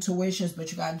your intuitions, but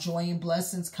you got joy and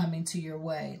blessings coming to your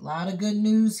way. A lot of good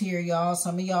news here, y'all.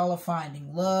 Some of y'all are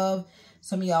finding love.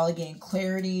 Some of y'all are getting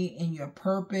clarity in your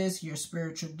purpose, your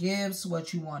spiritual gifts,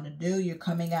 what you want to do. You're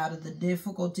coming out of the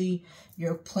difficulty.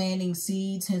 You're planting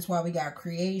seeds, hence why we got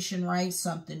creation, right?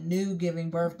 Something new,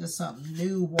 giving birth to something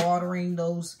new, watering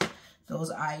those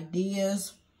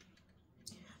ideas.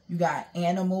 You got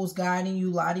animals guiding you.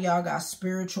 A lot of y'all got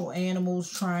spiritual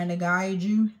animals trying to guide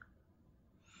you.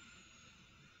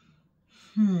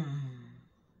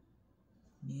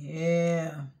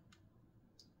 Yeah.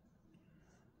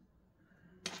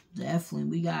 Definitely.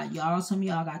 We got y'all. Some of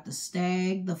y'all got the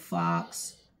stag, the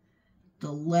fox,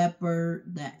 the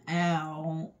leopard, the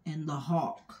owl, and the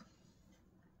hawk.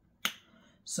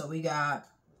 So we got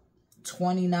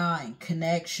 29,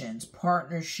 connections,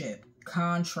 partnership,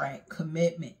 contract,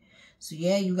 commitment. So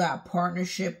yeah, you got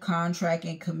partnership, contract,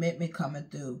 and commitment coming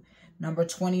through. Number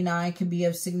 29 can be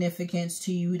of significance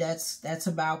to you. That's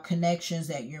about connections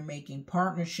that you're making,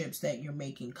 partnerships that you're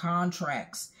making,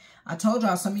 contracts. I told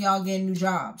y'all, some of y'all getting new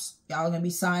jobs. Y'all are going to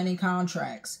be signing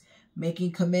contracts,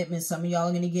 making commitments. Some of y'all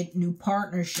are going to get new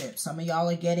partnerships. Some of y'all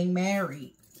are getting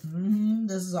married.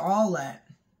 This is all that.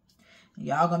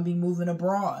 Y'all going to be moving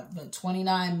abroad. But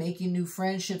 29, making new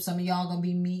friendships. Some of y'all going to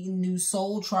be meeting new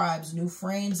soul tribes, new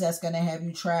friends that's going to have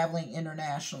you traveling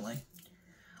internationally.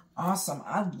 Awesome.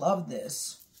 I love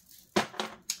this.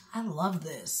 I love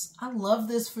this. I love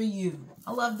this for you.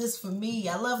 I love this for me.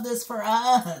 I love this for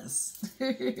us.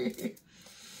 Because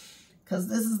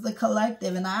this is the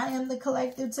collective, and I am the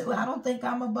collective too. I don't think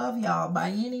I'm above y'all by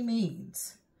any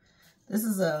means. This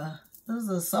is a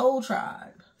soul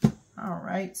tribe. All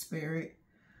right, Spirit.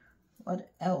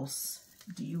 What else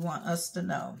do you want us to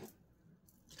know?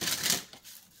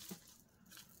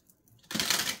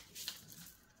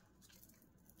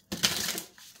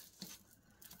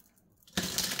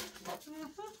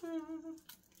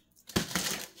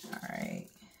 Alright.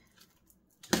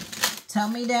 Tell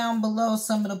me down below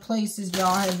some of the places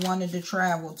y'all have wanted to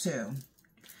travel to.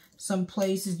 Some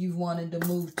places you've wanted to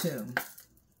move to.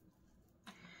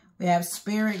 We have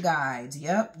spirit guides.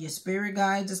 Yep, your spirit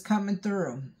guides is coming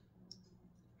through.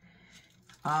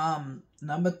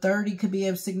 Number 30 could be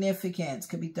of significance.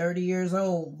 Could be 30 years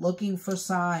old. Looking for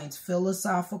signs.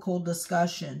 Philosophical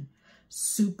discussion.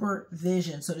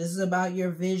 Supervision. So this is about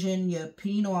your vision, your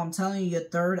pineal. I'm telling you, your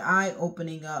third eye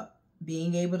opening up,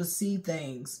 being able to see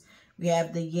things. We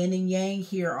have the yin and yang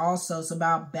here also. It's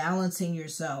about balancing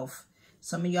yourself.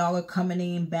 Some of y'all are coming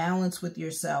in balance with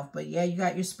yourself. But yeah, you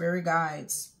got your spirit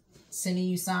guides sending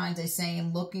you signs. They're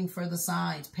saying looking for the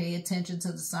signs. Pay attention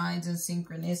to the signs and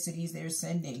synchronicities they're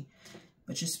sending.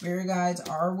 But your spirit guides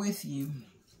are with you.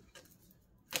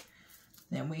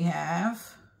 Then we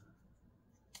have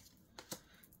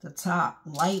the top,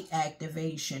 light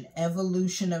activation,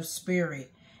 evolution of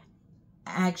spirit,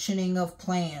 actioning of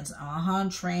plans,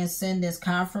 transcendence,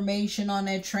 confirmation on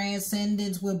that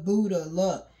transcendence with Buddha.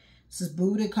 Look, this is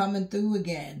Buddha coming through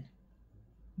again.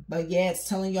 But yeah, it's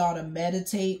telling y'all to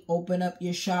meditate, open up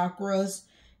your chakras,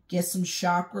 get some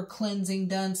chakra cleansing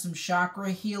done, some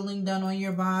chakra healing done on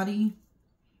your body.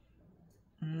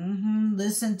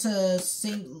 Listen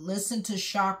to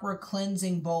chakra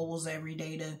cleansing bowls every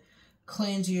day to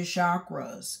cleanse your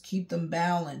chakras. Keep them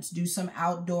balanced. Do some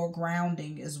outdoor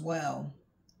grounding as well.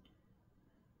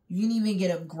 You can even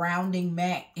get a grounding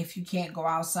mat if you can't go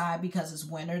outside because it's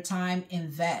wintertime.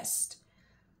 Invest.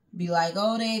 Be like,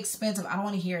 oh, they're expensive. I don't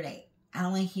want to hear that. I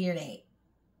don't want to hear that.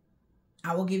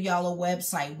 I will give y'all a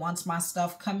website once my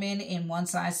stuff come in and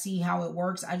once I see how it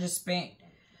works. I just spent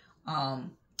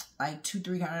like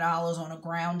 $200-300 on a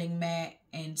grounding mat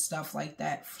and stuff like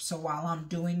that. So while I'm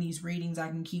doing these readings, I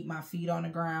can keep my feet on the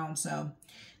ground. So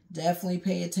definitely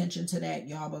pay attention to that,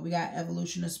 y'all. But we got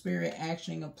evolution of spirit,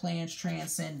 actioning of plans,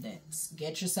 transcendence.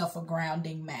 Get yourself a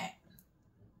grounding mat.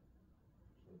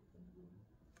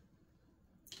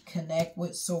 Connect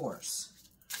with source.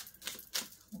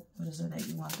 What is it that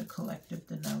you want the collective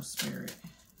to know, Spirit?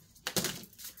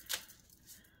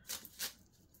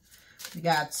 We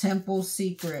got temple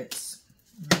secrets.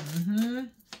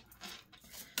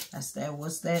 That's that.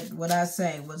 What's that? What I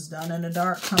say? What's done in the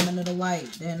dark coming to the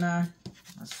light. Didn't I?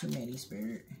 That's too many,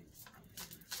 Spirit.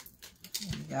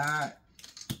 We got,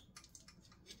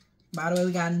 by the way,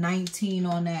 we got 19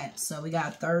 on that. So we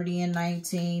got 30 and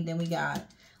 19. Then we got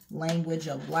Language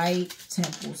of light,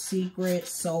 temple secret,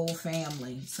 soul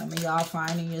family. Some of y'all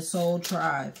finding your soul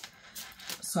tribe.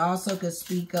 So also could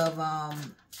speak of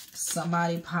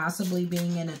somebody possibly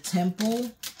being in a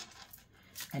temple.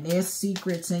 And there's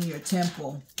secrets in your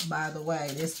temple, by the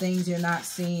way. There's things you're not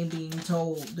seeing being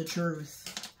told the truth.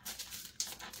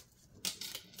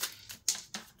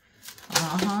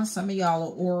 Some of y'all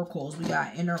are oracles. We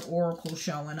got inner oracle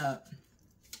showing up.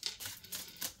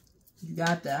 You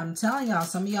got the, I'm telling y'all,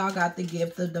 some of y'all got the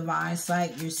gift of divine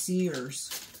sight. You're seers,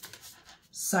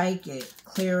 psychic,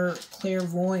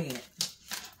 clairvoyant,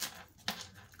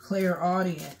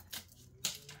 clairaudient.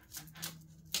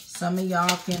 Some of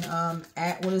y'all can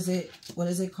act, what is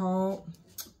it called?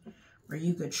 Where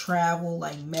you could travel,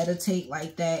 like meditate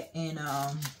like that in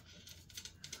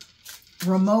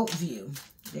remote view.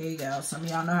 There you go. Some of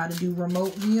y'all know how to do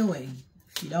remote viewing.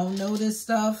 If you don't know this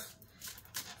stuff,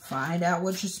 find out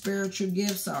what your spiritual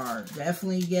gifts are.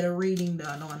 Definitely get a reading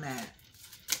done on that.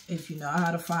 If you know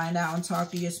how to find out and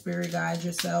talk to your spirit guides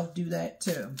yourself, do that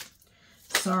too.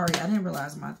 Sorry, I didn't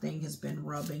realize my thing has been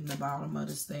rubbing the bottom of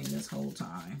this thing this whole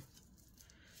time.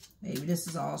 Maybe this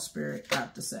is all spirit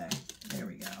got to say. There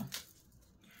we go.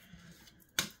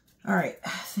 All right, I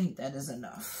think that is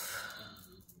enough.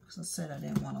 As I said, I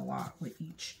didn't want a lot with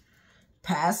each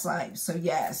past life. So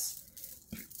yes,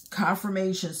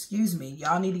 confirmation, excuse me.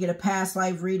 Y'all need to get a past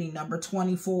life reading, number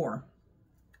 24.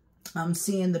 I'm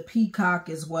seeing the peacock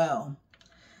as well.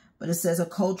 But it says a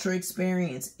cultural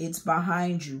experience. It's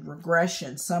behind you.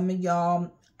 Regression. Some of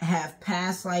y'all have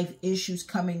past life issues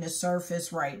coming to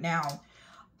surface right now.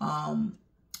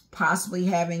 Possibly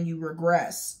having you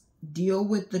regress. Deal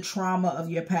with the trauma of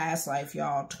your past life,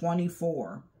 y'all.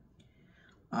 24.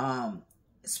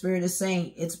 Spirit is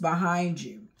saying it's behind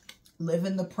you. Live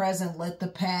in the present. Let the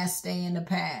past stay in the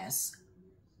past.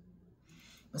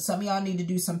 But some of y'all need to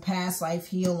do some past life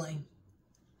healing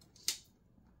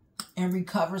and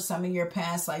recover some of your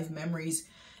past life memories.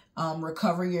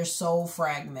 Recover your soul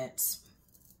fragments.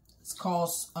 It's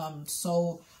called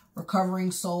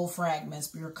recovering soul fragments.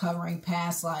 Be recovering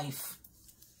past life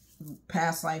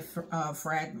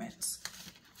fragments.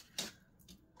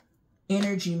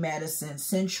 Energy medicine,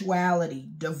 sensuality,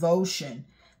 devotion,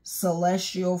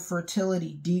 celestial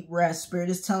fertility, deep rest. Spirit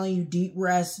is telling you deep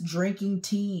rest, drinking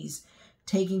teas,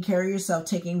 taking care of yourself,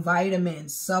 taking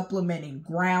vitamins, supplementing,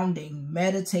 grounding,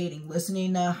 meditating,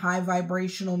 listening to high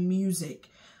vibrational music,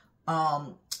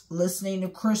 listening to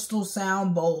crystal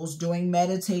sound bowls, doing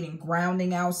meditating,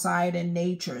 grounding outside in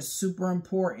nature is super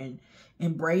important.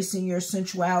 Embracing your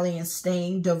sensuality and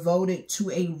staying devoted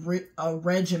to a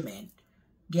regimen.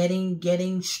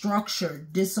 Getting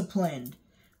structured, disciplined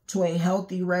to a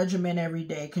healthy regimen every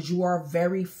day, because you are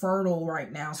very fertile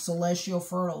right now, celestial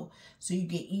fertile. So you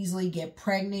can easily get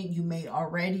pregnant. You may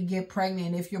already get pregnant.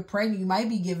 And if you're pregnant, you might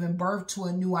be giving birth to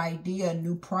a new idea, a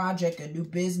new project, a new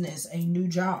business, a new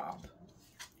job.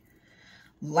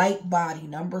 Light body,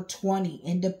 number 20.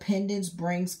 Independence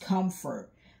brings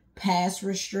comfort. Past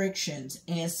restrictions,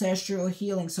 ancestral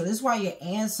healing. So this is why your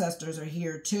ancestors are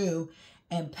here too,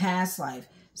 and past life.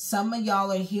 Some of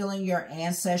y'all are healing your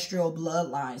ancestral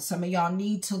bloodline. Some of y'all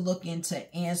need to look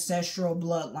into ancestral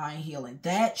bloodline healing.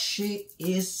 That shit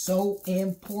is so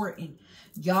important.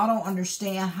 Y'all don't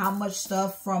understand how much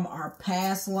stuff from our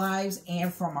past lives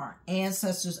and from our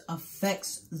ancestors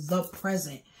affects the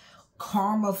present.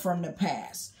 Karma from the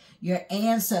past. Your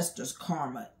ancestors'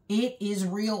 karma. It is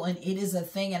real and it is a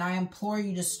thing. And I implore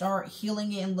you to start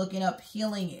healing it and looking up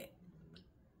healing it.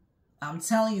 I'm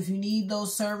telling you, if you need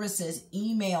those services,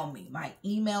 email me. My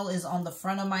email is on the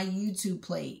front of my YouTube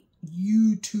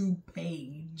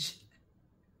page.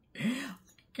 I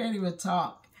can't even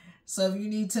talk. So if you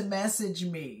need to message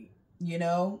me, you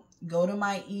know, go to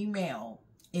my email.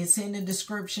 It's in the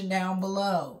description down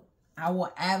below. I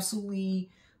will absolutely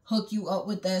hook you up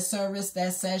with that service,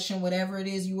 that session, whatever it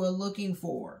is you are looking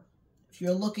for. If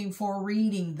you're looking for a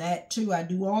reading, that too, I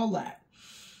do all that.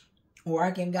 Or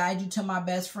I can guide you to my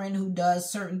best friend who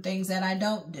does certain things that I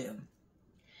don't do.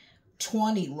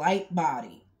 20, light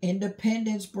body.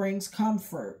 Independence brings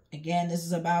comfort. Again, this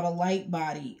is about a light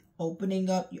body. Opening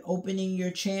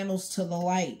your channels to the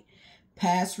light.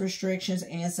 Past restrictions,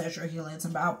 ancestral healing. It's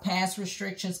about past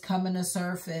restrictions coming to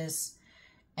surface.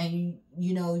 And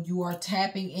you know, you are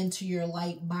tapping into your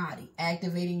light body,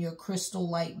 activating your crystal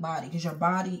light body, because your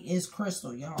body is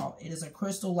crystal, y'all. It is a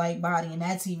crystal light body, and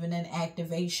that's even an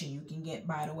activation you can get,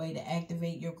 by the way, to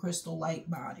activate your crystal light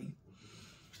body.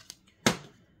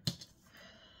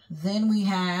 Then we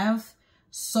have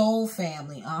soul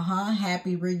family.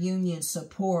 Happy reunion,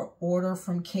 support, order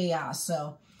from chaos.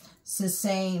 So It's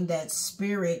saying that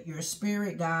spirit, your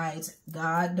spirit guides,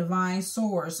 God, divine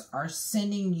source, are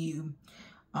sending you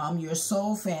your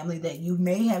soul family that you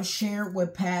may have shared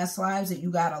with past lives that you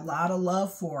got a lot of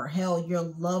love for. Hell, your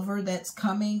lover that's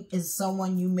coming is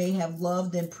someone you may have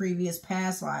loved in previous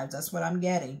past lives. That's what I'm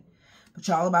getting. But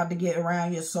y'all about to get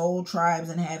around your soul tribes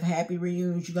and have happy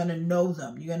reunions. You're going to know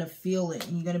them. You're going to feel it.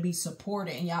 And you're going to be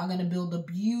supported. And y'all going to build a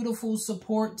beautiful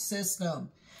support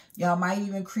system. Y'all might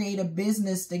even create a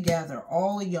business together.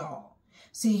 All of y'all.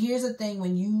 See, here's the thing.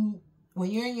 When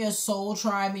you're in your soul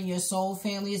tribe and your soul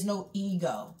family, there's no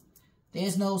ego.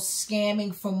 There's no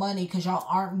scamming for money because y'all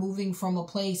aren't moving from a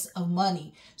place of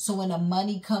money. So when the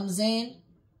money comes in,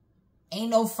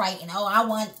 ain't no fighting. Oh, I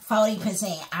want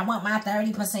 40%. I want my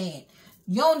 30%.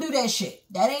 You don't do that shit.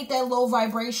 That ain't that low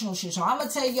vibrational shit. So I'm going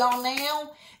to tell y'all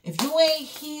now, if you ain't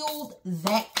healed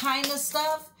that kind of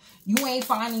stuff, you ain't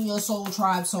finding your soul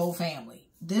tribe, soul family.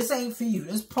 This ain't for you.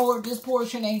 This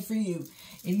portion ain't for you.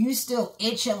 If you still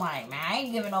itching like, man, I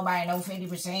ain't giving nobody no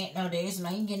 50%, no this, and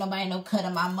I ain't getting nobody no cut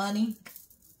of my money,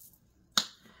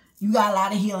 you got a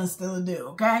lot of healing still to do,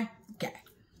 okay? Okay.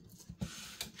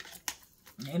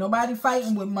 Ain't nobody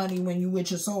fighting with money when you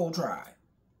with your soul tribe.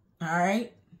 All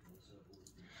right?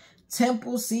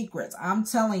 Temple secrets. I'm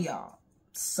telling y'all,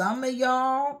 some of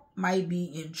y'all might be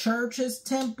in churches,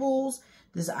 temples.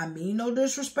 I mean no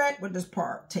disrespect with this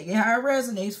part. Take it how it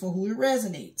resonates for who it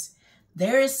resonates.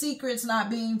 There is secrets not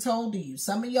being told to you.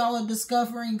 Some of y'all are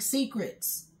discovering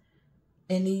secrets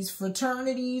in these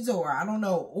fraternities or, I don't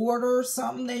know, order,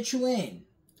 something that you in.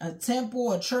 A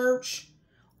temple, a church,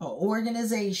 an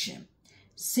organization.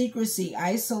 Secrecy,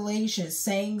 isolation,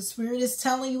 saying spirit is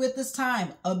telling you at this time,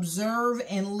 observe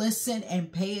and listen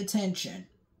and pay attention.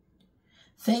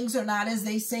 Things are not as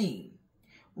they seem.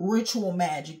 Ritual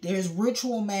magic. There's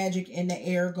ritual magic in the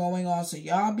air going on. So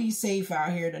y'all be safe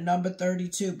out here. The number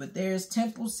 32. But there's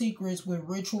temple secrets with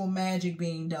ritual magic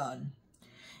being done.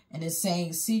 And it's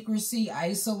saying secrecy,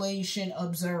 isolation,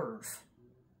 observe.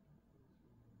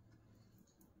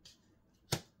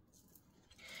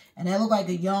 And that look like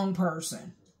a young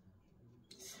person.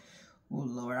 Oh,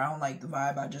 Lord. I don't like the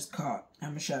vibe I just caught.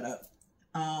 I'm going to shut up.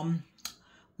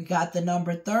 We got the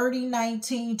number 30,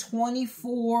 19,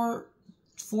 24...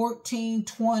 14,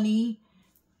 20,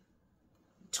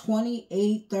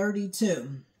 28, 32.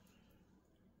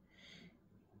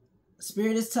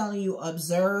 Spirit is telling you,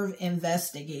 observe,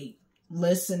 investigate,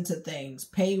 listen to things.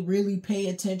 Really pay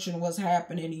attention to what's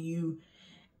happening to you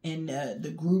in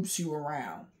the groups you're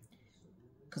around.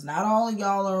 Because not all of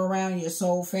y'all are around your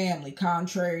soul family,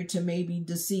 contrary to maybe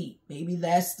deceit. Maybe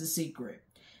that's the secret.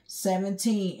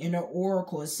 17, inner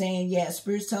oracle is saying, yeah,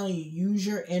 Spirit's telling you, use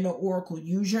your inner oracle,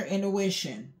 use your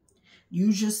intuition,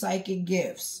 use your psychic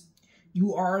gifts.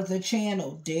 You are the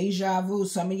channel. Deja vu.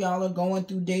 Some of y'all are going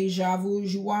through deja vu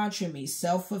as you watching me.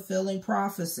 Self-fulfilling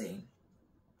prophecy.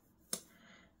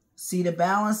 See the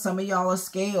balance? Some of y'all are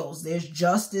scales. There's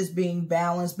justice being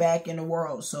balanced back in the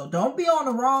world. So don't be on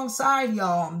the wrong side,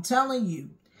 y'all. I'm telling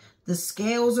you. The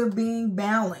scales are being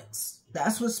balanced.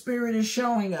 That's what Spirit is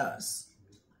showing us.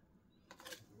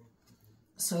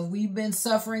 So we've been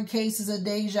suffering cases of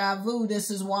deja vu. This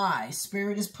is why.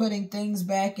 Spirit is putting things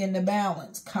back into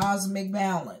balance. Cosmic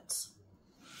balance.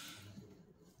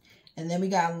 And then we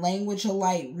got language of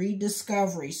light.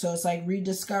 Rediscovery. So it's like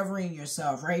rediscovering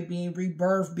yourself, right? Being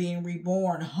rebirthed, being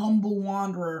reborn. Humble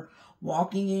wanderer.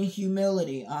 Walking in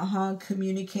humility.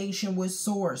 Communication with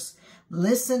source.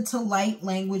 Listen to light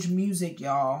language music,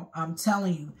 y'all. I'm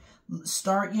telling you.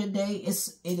 Start your day.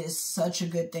 It is such a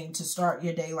good thing to start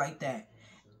your day like that.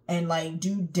 And like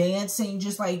do dancing,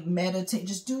 just like meditate,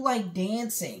 just do like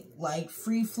dancing, like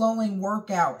free flowing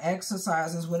workout,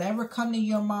 exercises, whatever come to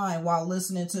your mind while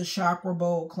listening to chakra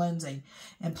bowl cleansing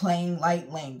and playing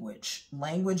light language,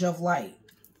 language of light,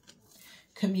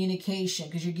 communication,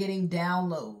 because you're getting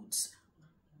downloads.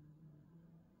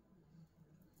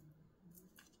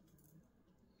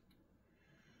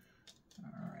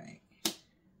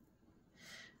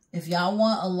 If y'all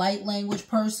want a light language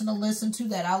person to listen to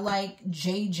that, I like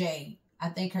JJ. I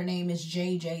think her name is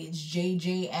JJ. It's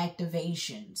JJ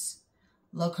Activations.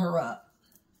 Look her up.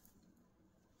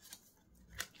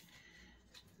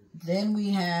 Then we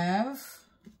have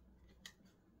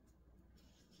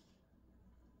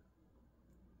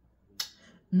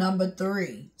number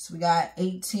 3. So we got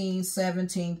 18,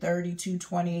 17, 32,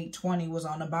 28, 20 was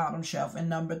on the bottom shelf. And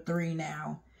number 3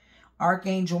 now.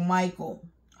 Archangel Michael.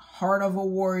 Heart of a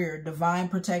warrior, divine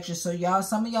protection. So y'all,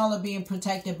 some of y'all are being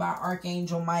protected by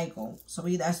Archangel Michael. So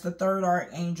that's the third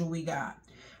archangel we got.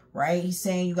 right? He's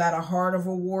saying you got a heart of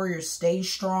a warrior. Stay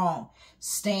strong.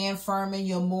 Stand firm in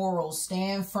your morals.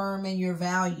 Stand firm in your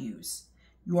values.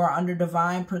 You are under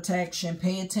divine protection.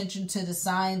 Pay attention to the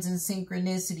signs and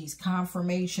synchronicities.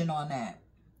 Confirmation on that.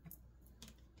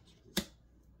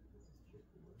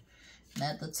 And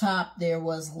at the top, there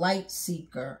was light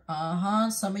seeker.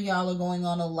 Some of y'all are going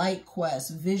on a light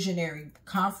quest. Visionary.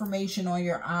 Confirmation on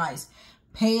your eyes.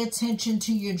 Pay attention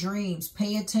to your dreams.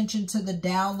 Pay attention to the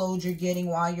downloads you're getting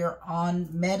while you're on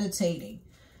meditating.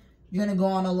 You're going to go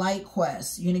on a light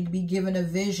quest. You're going to be given a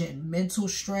vision, mental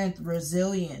strength,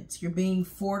 resilience. You're being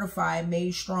fortified,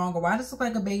 made stronger. Why does it look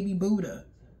like a baby Buddha?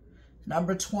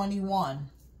 Number 21.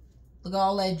 Look at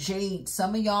all that jade.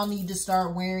 Some of y'all need to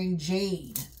start wearing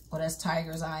jade. Oh, that's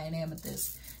tiger's eye and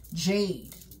amethyst.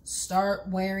 Jade. Start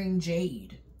wearing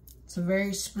jade. It's a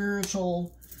very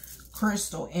spiritual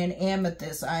crystal. And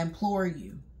amethyst, I implore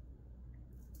you.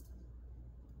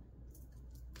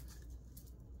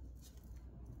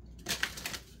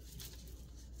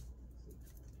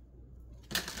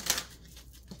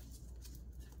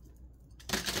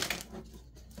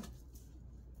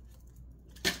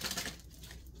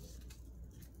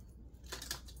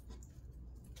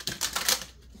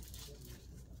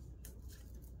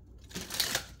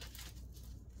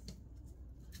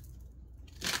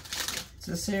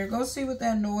 So Sarah, go see what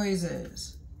that noise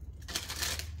is.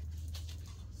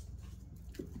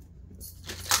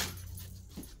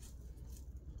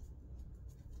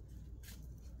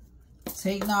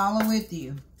 Take Nala with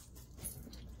you.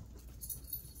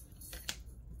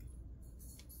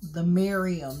 The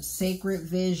Miriam, sacred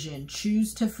vision.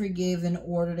 Choose to forgive in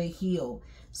order to heal.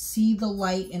 See the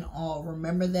light in all.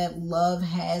 Remember that love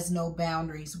has no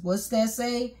boundaries. What's that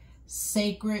say?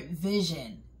 Sacred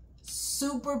vision.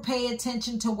 Super pay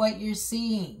attention to what you're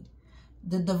seeing.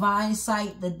 The divine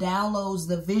sight, the downloads,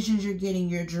 the visions you're getting,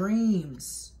 your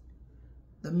dreams.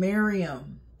 The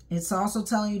Miriam. It's also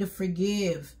telling you to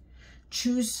forgive.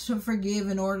 Choose to forgive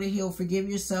in order to heal. Forgive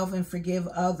yourself and forgive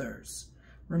others.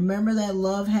 Remember that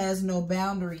love has no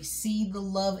boundaries. See the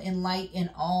love and light in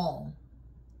all.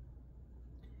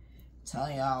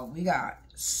 Telling y'all, we got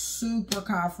super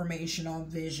confirmation on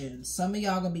visions. Some of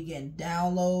y'all gonna be getting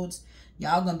downloads.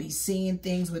 Y'all gonna be seeing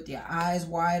things with your eyes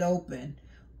wide open.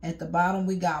 At the bottom,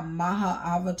 we got Maha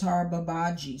Avatar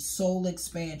Babaji, soul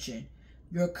expansion.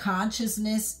 Your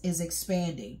consciousness is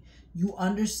expanding. You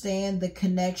understand the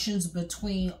connections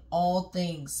between all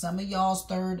things. Some of y'all's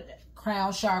third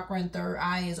crown chakra and third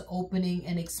eye is opening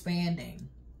and expanding.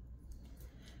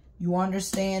 You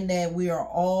understand that we are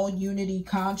all unity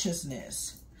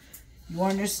consciousness. You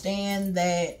understand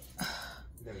that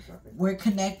we're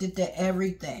connected to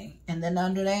everything. And then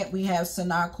under that, we have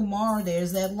Sanat Kumar.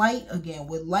 There's that light again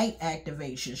with light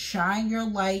activation. Shine your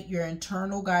light. Your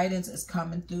internal guidance is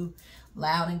coming through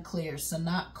loud and clear.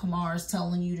 Sanat Kumar is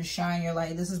telling you to shine your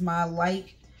light. This is my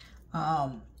light.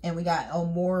 And we got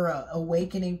Elmora,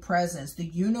 awakening presence. The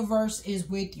universe is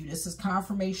with you. This is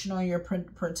confirmation on your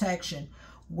protection.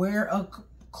 Wear a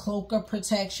cloak of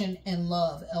protection and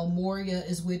love. Elmoria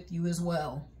is with you as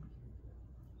well.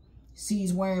 See,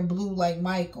 he's wearing blue like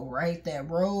Michael, right? That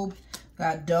robe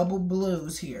got double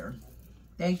blues here.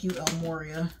 Thank you,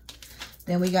 Elmoria.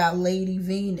 Then we got Lady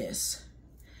Venus.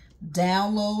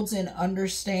 Downloads and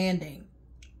understanding.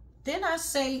 Didn't I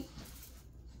say,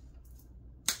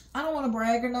 I don't want to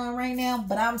brag or nothing right now,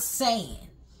 but I'm saying,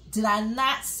 did I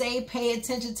not say pay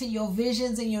attention to your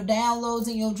visions and your downloads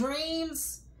and your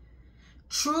dreams?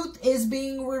 Truth is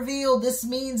being revealed. This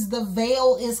means the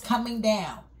veil is coming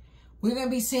down. We're going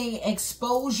to be seeing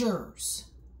exposures.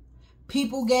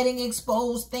 People getting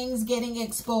exposed, things getting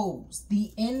exposed.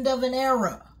 The end of an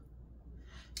era.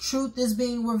 Truth is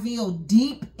being revealed.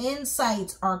 Deep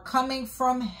insights are coming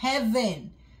from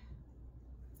heaven.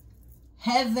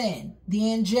 Heaven,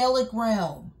 the angelic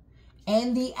realm,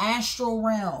 and the astral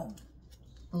realm.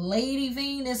 Lady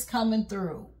Venus coming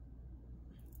through.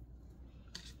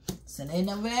 It's an end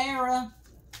of an era.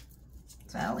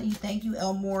 Sally, thank you,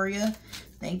 Elmoria.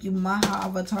 Thank you,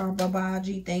 Mahavatar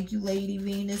Babaji. Thank you, Lady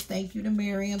Venus. Thank you to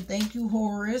Miriam. Thank you,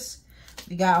 Horus.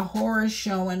 We got Horus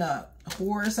showing up.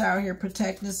 Horus out here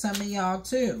protecting some of y'all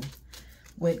too.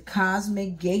 With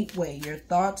Cosmic Gateway. Your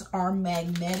thoughts are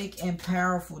magnetic and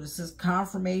powerful. This is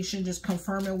confirmation, just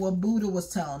confirming what Buddha was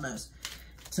telling us.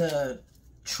 To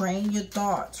train your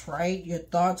thoughts, right? Your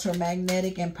thoughts are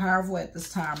magnetic and powerful at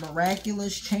this time.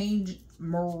 Miraculous changes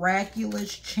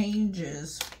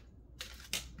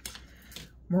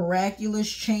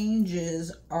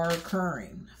are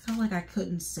occurring. I felt like I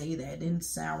couldn't say that. It didn't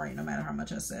sound right no matter how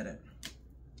much I said it.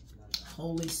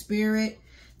 Holy Spirit.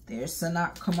 There's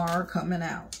Sanat Kumar coming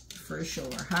out for sure.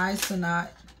 Hi, Sanat.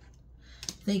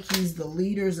 I think he's the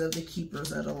leaders of the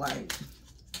keepers of the light.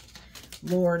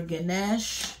 Lord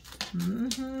Ganesh,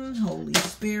 Holy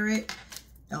Spirit,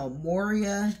 El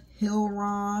Moria,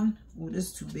 Hilron. Oh, this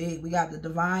is too big. We got the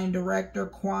Divine Director,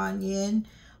 Kuan Yin,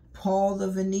 Paul the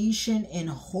Venetian, and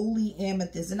Holy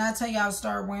Amethyst. And I tell y'all,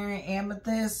 start wearing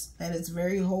amethyst, that it's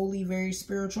very holy, very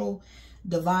spiritual.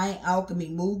 Divine Alchemy,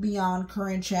 move beyond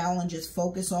current challenges,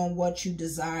 focus on what you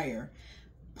desire.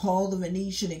 Paul the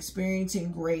Venetian,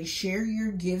 experiencing grace, share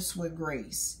your gifts with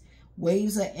grace.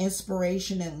 Waves of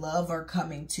inspiration and love are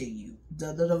coming to you.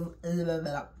 The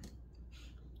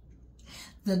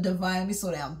divine, let me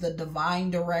slow down. The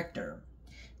Divine Director.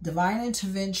 Divine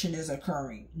intervention is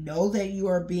occurring. Know that you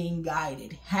are being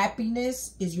guided.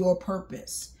 Happiness is your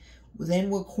purpose.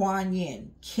 Then with Kuan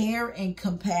Yin, care and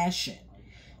compassion.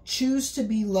 Choose to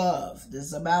be loved. This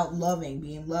is about loving,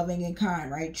 being loving and kind,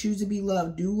 right? Choose to be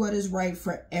loved. Do what is right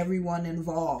for everyone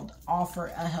involved. Offer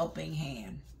a helping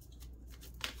hand.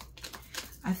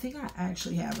 I think I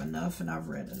actually have enough and I've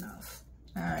read enough.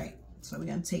 All right, so we're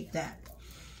going to take that.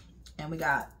 And we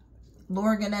got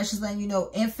Lord Ganesh is letting you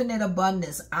know infinite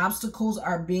abundance. Obstacles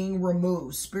are being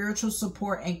removed. Spiritual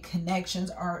support and connections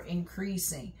are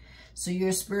increasing. So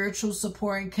your spiritual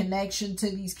support and connection to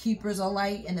these keepers of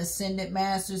light and ascended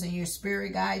masters and your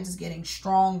spirit guides is getting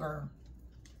stronger.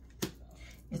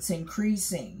 It's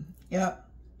increasing. Yep.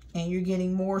 And you're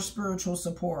getting more spiritual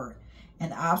support.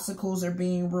 And obstacles are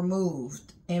being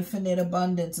removed. Infinite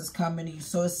abundance is coming to you.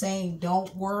 So it's saying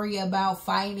don't worry about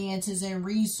finances and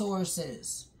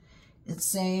resources. It's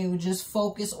saying just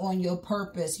focus on your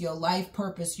purpose, your life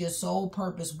purpose, your soul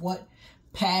purpose. What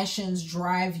passions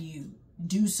drive you?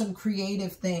 Do some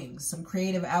creative things, some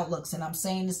creative outlooks. And I'm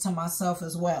saying this to myself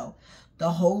as well.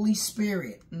 The Holy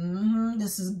Spirit.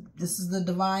 This is the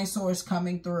divine source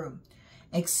coming through.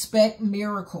 Expect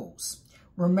miracles.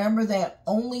 Remember that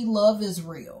only love is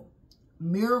real.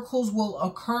 Miracles will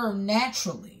occur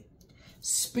naturally.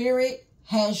 Spirit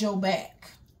has your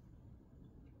back.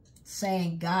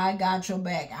 Saying God got your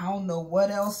back. I don't know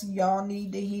what else y'all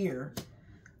need to hear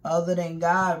other than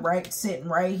God sitting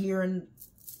right here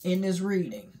in this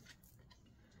reading.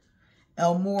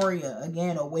 El Moria,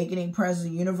 again, awakening presence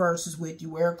of the universe is with you.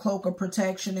 Wear a cloak of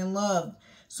protection and love.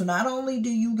 So not only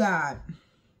do you got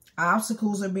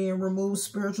obstacles are being removed,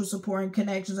 spiritual support and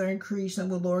connections are increasing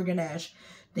with Lord Ganesh.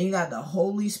 Then you got the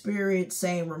Holy Spirit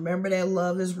saying, remember that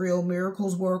love is real.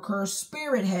 Miracles will occur.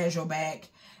 Spirit has your back.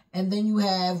 And then you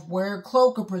have wear a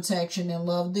cloak of protection and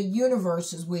love. The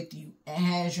universe is with you and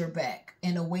has your back.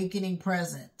 An awakening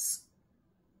presence.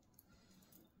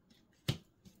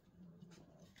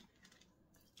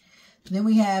 Then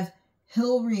we have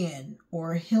Hilarion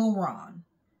or Hilron.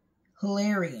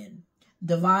 Hilarion.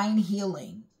 Divine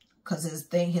healing. Because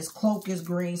his cloak is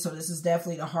green, so this is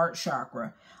definitely the heart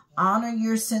chakra. Honor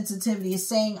your sensitivity. It's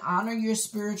saying honor your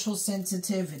spiritual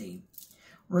sensitivity.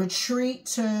 Retreat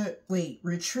to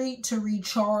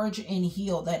recharge and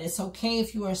heal. That it's okay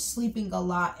if you are sleeping a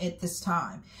lot at this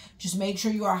time. Just make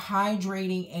sure you are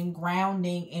hydrating and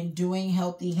grounding and doing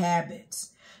healthy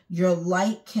habits. Your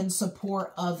light can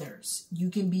support others. You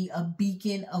can be a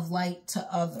beacon of light to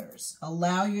others.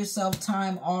 Allow yourself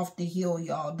time off to heal,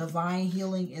 y'all. Divine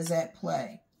healing is at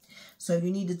play. So if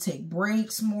you need to take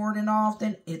breaks more than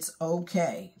often, it's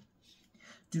okay.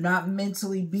 Do not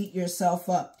mentally beat yourself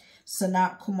up.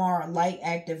 Sanat Kumara, light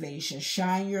activation.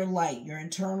 Shine your light. Your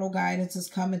internal guidance is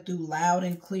coming through loud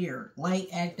and clear. Light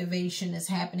activation is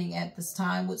happening at this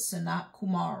time with Sanat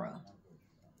Kumara.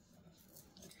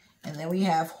 And then we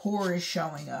have Horus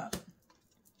showing up.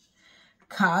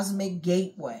 Cosmic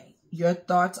Gateway. Your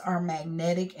thoughts are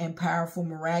magnetic and powerful.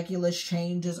 Miraculous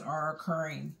changes are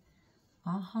occurring.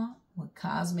 With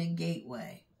Cosmic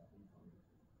Gateway.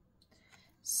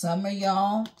 Some of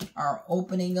y'all are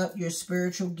opening up your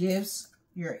spiritual gifts.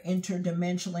 You're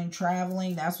interdimensionally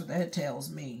traveling. That's what that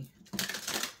tells me.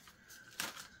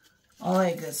 All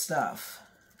that good stuff.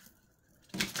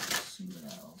 Let's see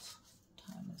what else.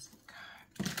 Time is...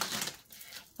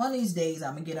 One of these days,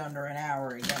 I'm going to get under an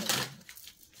hour again.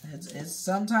 It's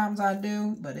sometimes I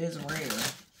do, but it's rare.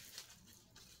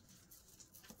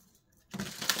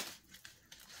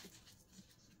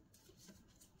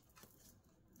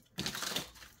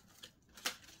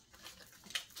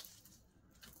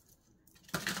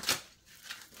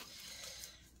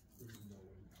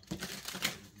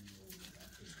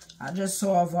 I just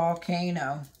saw a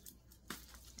volcano.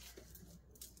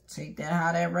 Take that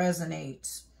how that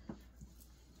resonates.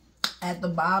 At the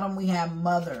bottom, we have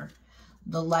Mother.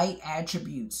 The light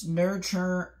attributes: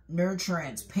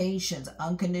 nurturance, patience,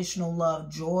 unconditional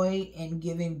love, joy, and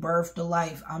giving birth to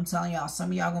life. I'm telling y'all, some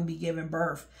of y'all going to be giving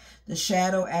birth. The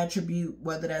shadow attribute,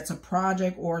 whether that's a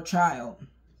project or a child.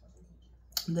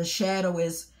 The shadow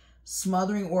is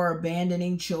smothering or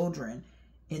abandoning children,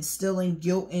 instilling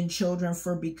guilt in children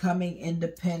for becoming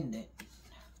independent.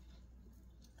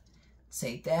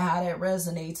 Take that how that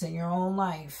resonates in your own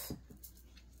life.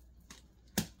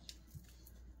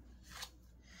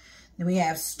 Then we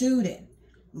have student.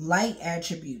 Light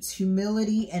attributes: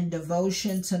 humility and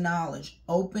devotion to knowledge,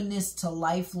 openness to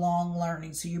lifelong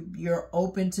learning. So you're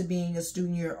open to being a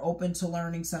student. You're open to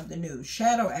learning something new.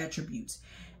 Shadow attributes: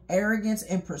 arrogance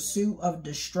and pursuit of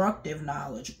destructive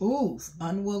knowledge. Oof.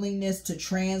 Unwillingness to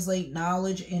translate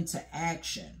knowledge into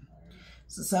action.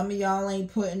 So some of y'all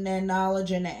ain't putting that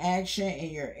knowledge into action, and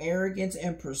your arrogance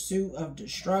and pursuit of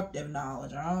destructive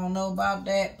knowledge. I don't know about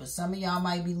that, but some of y'all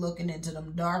might be looking into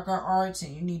them darker arts,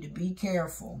 and you need to be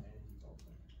careful.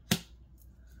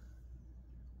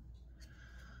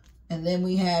 And then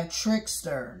we have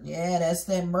trickster. Yeah, that's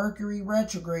that Mercury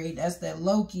retrograde. That's that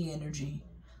Loki energy.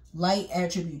 Light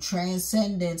attribute: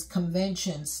 transcendence,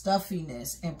 convention,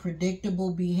 stuffiness, and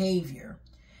predictable behavior.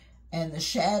 And the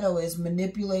shadow is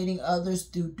manipulating others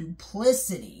through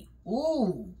duplicity.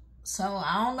 Ooh. So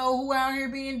I don't know who out here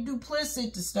being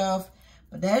duplicit to stuff,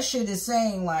 but that shit is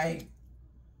saying like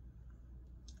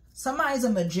somebody's a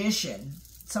magician.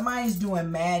 Somebody's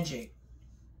doing magic.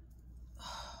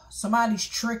 Somebody's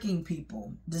tricking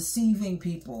people, deceiving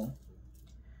people.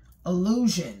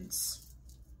 Illusions.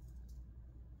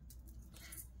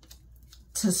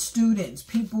 To students,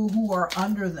 people who are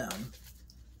under them.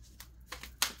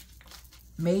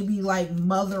 Maybe like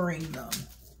mothering them.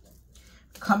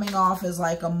 Coming off as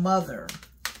like a mother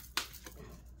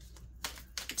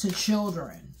to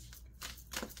children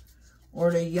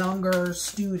or to younger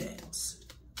students.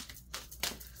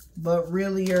 But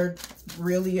really you're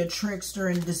really a trickster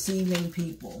and deceiving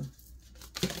people.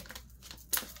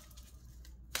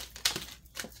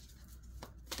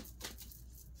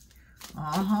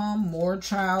 More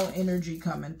child energy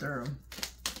coming through.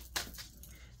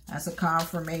 That's a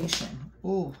confirmation.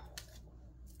 Ooh.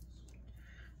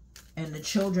 And the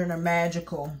children are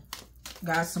magical.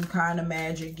 Got some kind of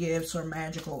magic gifts or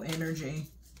magical energy.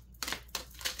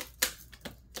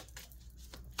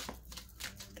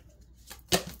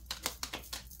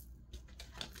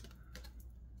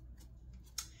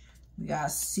 We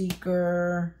got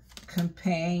seeker,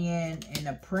 companion, and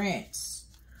a prince.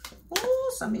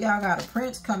 Ooh, some of y'all got a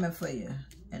prince coming for you.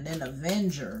 And then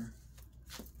avenger.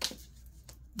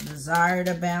 Desire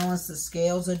to balance the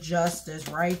scales of justice,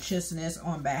 righteousness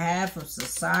on behalf of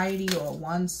society or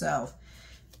oneself.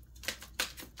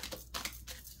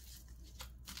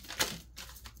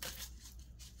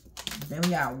 Then we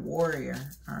got warrior.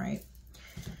 All right.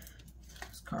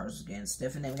 This card's getting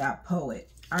stiff. And then we got poet.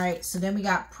 All right. So then we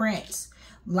got prince.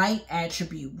 Light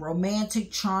attribute.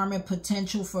 Romantic charm and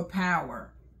potential for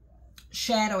power.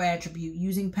 Shadow attribute.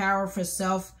 Using power for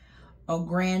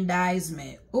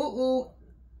self-aggrandizement. Ooh.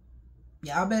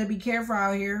 Y'all better be careful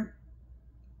out here.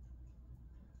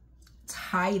 It's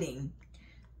hiding.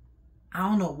 I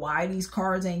don't know why these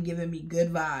cards ain't giving me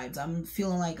good vibes. I'm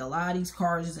feeling like a lot of these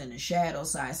cards is in the shadow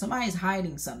side. Somebody's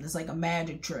hiding something. It's like a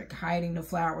magic trick. Hiding the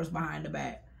flowers behind the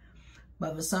back.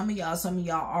 But for some of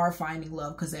y'all are finding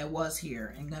love because that was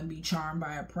here. And going to be charmed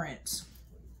by a prince.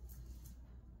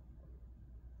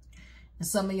 And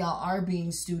some of y'all are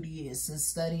being studious and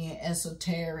studying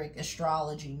esoteric,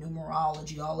 astrology,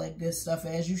 numerology, all that good stuff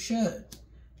as you should.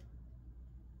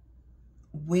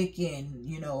 Wiccan,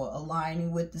 you know,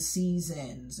 aligning with the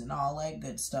seasons and all that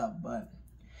good stuff. But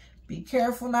be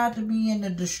careful not to be into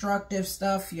destructive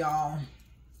stuff, y'all.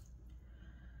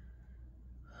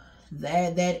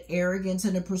 That arrogance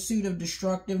and the pursuit of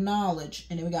destructive knowledge.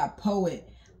 And then we got poet.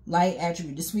 Light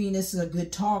attribute. This means this is a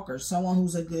good talker. Someone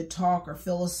who's a good talker.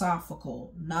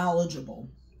 Philosophical. Knowledgeable.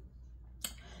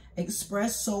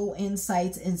 Express soul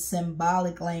insights in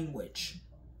symbolic language.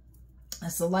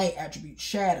 That's the light attribute.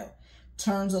 Shadow.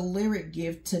 Turns a lyric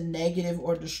gift to negative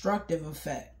or destructive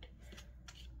effect.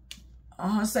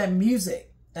 It's that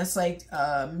music. That's like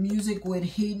music with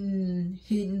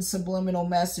hidden subliminal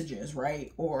messages,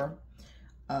 right? Or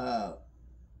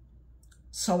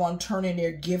someone turning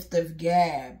their gift of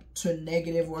gab to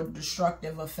negative or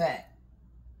destructive effect.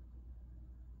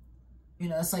 You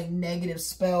know, it's like negative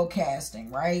spell casting,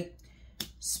 right?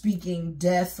 Speaking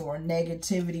death or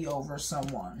negativity over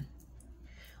someone.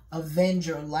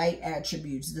 Avenger, light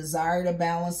attributes. Desire to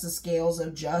balance the scales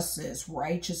of justice,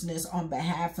 righteousness on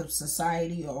behalf of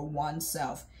society or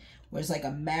oneself. where it's like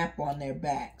a map on their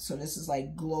back. So this is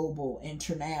like global,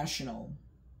 international.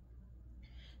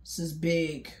 This is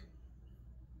big,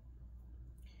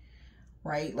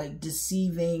 right? Like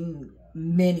deceiving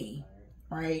many,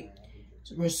 right?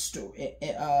 Restore,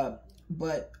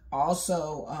 but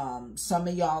also some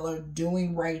of y'all are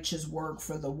doing righteous work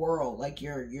for the world. Like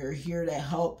you're here to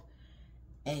help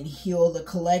and heal the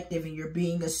collective, and you're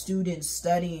being a student,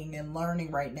 studying and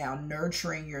learning right now,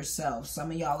 nurturing yourself.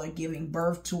 Some of y'all are giving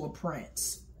birth to a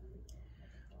prince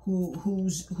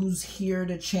who's here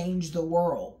to change the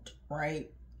world, right?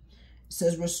 It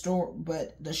says restore,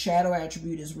 but the shadow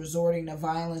attribute is resorting to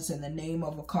violence in the name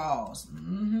of a cause.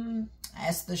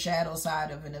 That's the shadow side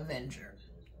of an Avenger.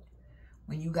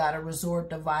 When you got to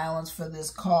resort to violence for this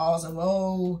cause of,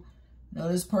 oh, no,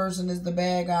 this person is the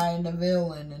bad guy and the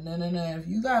villain. And if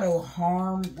you got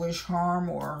to wish harm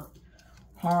or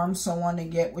harm someone to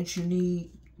get what you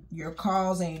need, your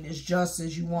cause ain't as just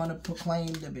as you want to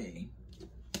proclaim to be.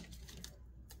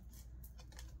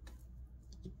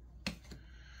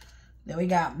 Then we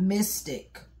got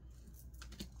mystic.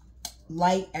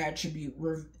 Light attribute.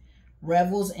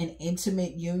 Revels in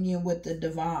intimate union with the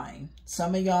divine.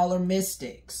 Some of y'all are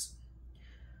mystics.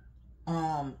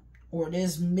 Or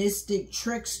this mystic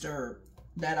trickster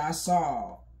that I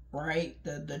saw, right?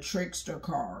 The trickster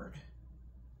card,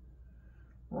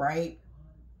 right?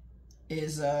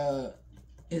 Is a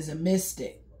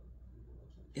mystic,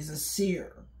 is a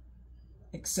seer,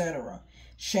 etc.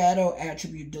 Shadow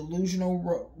attribute,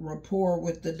 delusional rapport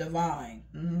with the divine.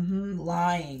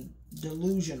 Lying,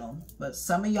 delusional. But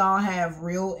some of y'all have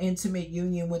real intimate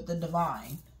union with the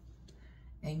divine,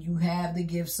 and you have the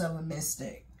gifts of a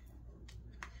mystic.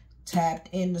 Tapped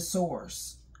in the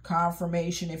source.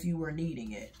 Confirmation if you were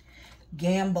needing it.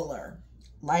 Gambler.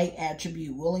 Light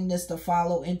attribute. Willingness to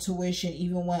follow intuition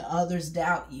even when others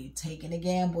doubt you. Taking a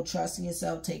gamble. Trusting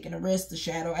yourself. Taking a risk. The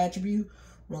shadow attribute.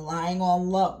 Relying on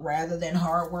luck rather than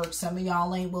hard work. Some of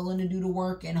y'all ain't willing to do the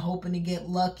work and hoping to get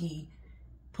lucky.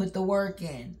 Put the work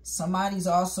in. Somebody's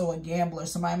also a gambler.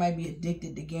 Somebody might be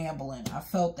addicted to gambling. I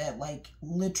felt that like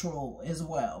literal as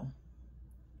well.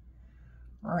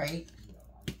 Right?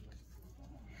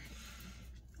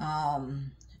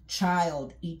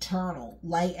 Child, eternal.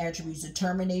 Light attributes,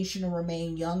 determination to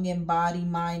remain young in body,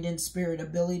 mind, and spirit.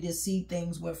 Ability to see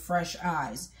things with fresh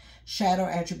eyes. Shadow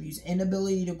attributes,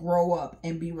 inability to grow up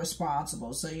and be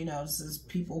responsible. So, you know, this is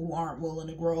people who aren't willing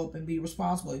to grow up and be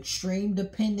responsible. Extreme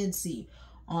dependency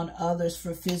on others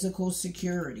for physical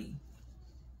security.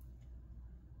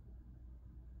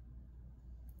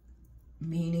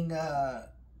 Meaning,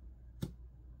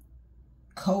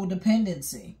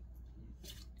 codependency.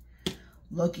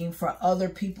 Looking for other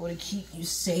people to keep you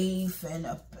safe and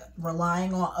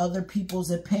relying on other people's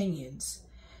opinions.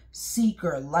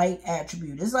 Seeker, light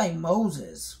attribute. It's like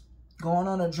Moses going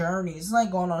on a journey. It's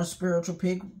like going on a spiritual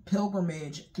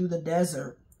pilgrimage through the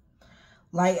desert.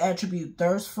 Light attribute,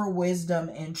 thirst for wisdom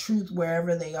and truth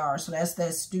wherever they are. So that's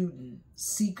that student.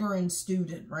 Seeker and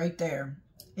student right there.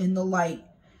 In the light.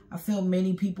 I feel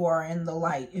many people are in the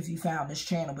light if you found this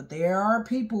channel. But there are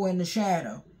people in the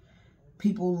shadow.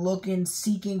 People looking,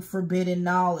 seeking forbidden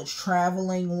knowledge,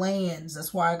 traveling lands.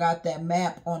 That's why I got that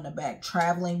map on the back.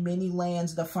 Traveling many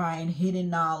lands to find hidden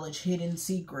knowledge, hidden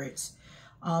secrets.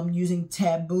 Using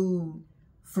taboo,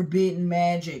 forbidden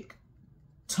magic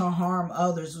to harm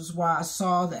others. That's why I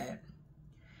saw that.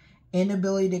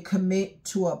 Inability to commit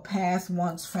to a path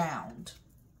once found.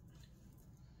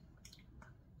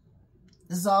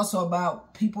 This is also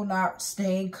about people not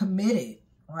staying committed,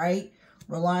 right?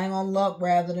 Relying on luck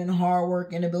rather than hard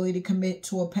work, inability to commit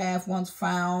to a path once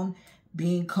found,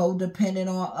 being codependent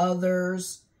on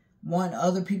others, wanting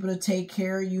other people to take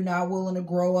care of you, not willing to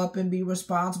grow up and be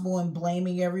responsible and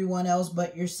blaming everyone else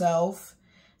but yourself.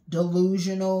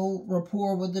 Delusional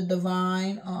rapport with the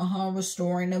divine,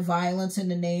 restoring the violence in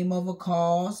the name of a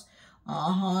cause,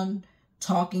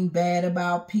 talking bad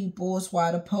about people. It's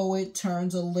why the poet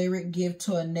turns a lyric gift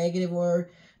to a negative or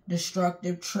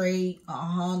destructive trait.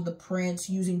 The prince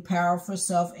using power for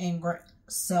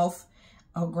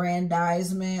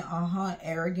self-aggrandizement.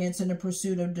 Arrogance in the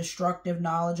pursuit of destructive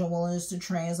knowledge, unwillingness to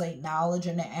translate knowledge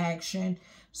into action.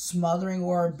 Smothering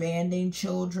or abandoning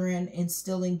children,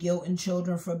 instilling guilt in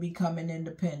children for becoming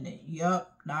independent.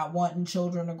 Yup, not wanting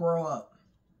children to grow up.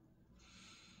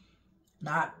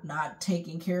 Not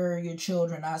taking care of your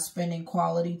children, not spending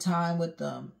quality time with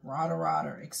them.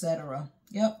 Rada, etc.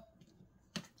 Yep.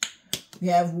 We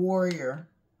have warrior,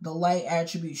 the light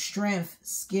attribute, strength,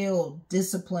 skill,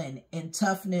 discipline, and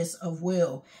toughness of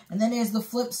will. And then there's the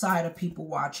flip side of people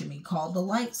watching me called the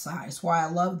light side. That's why I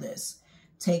love this.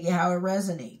 Take it how it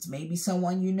resonates. Maybe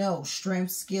someone you know. Strength,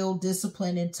 skill,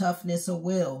 discipline, and toughness of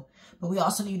will. But we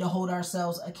also need to hold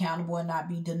ourselves accountable and not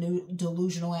be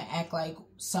delusional and act like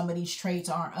some of these traits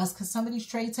aren't us. Because some of these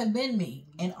traits have been me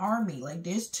and are me. Like,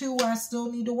 there's 2 I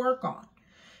still need to work on.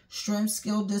 Strength,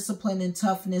 skill, discipline, and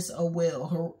toughness of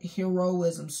will.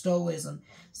 Heroism, stoicism,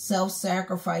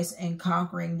 self-sacrifice, and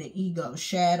conquering the ego.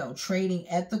 Shadow, trading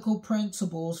ethical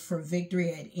principles for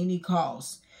victory at any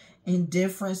cost.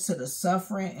 Indifference to the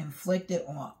suffering inflicted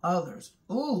on others.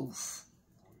 Oof.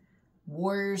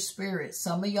 Warrior spirit.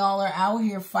 Some of y'all are out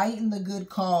here fighting the good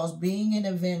cause, being an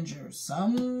avenger.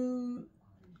 Some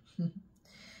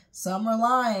are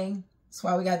lying. That's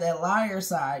why we got that liar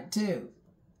side too.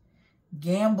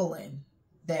 Gambling,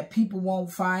 that people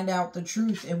won't find out the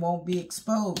truth and won't be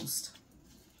exposed.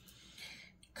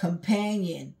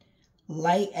 Companion,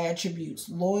 light attributes,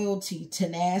 loyalty,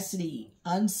 tenacity,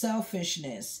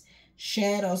 unselfishness.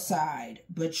 Shadow side,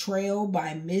 betrayal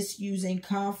by misusing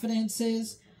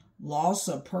confidences, loss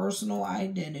of personal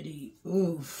identity.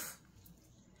 Oof.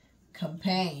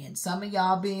 Companion, some of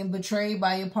y'all being betrayed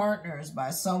by your partners,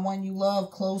 by someone you love,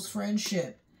 close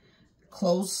friendship.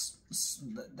 Close,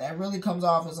 that really comes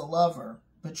off as a lover.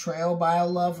 Betrayal by a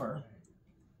lover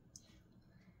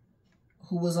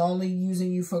who was only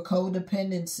using you for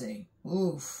codependency.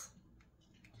 Oof.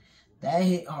 That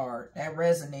hit hard. That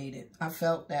resonated. I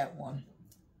felt that one.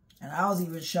 And I was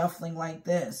even shuffling like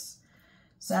this.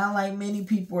 Sound like many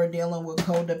people are dealing with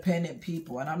codependent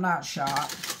people. And I'm not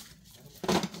shocked.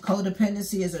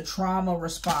 Codependency is a trauma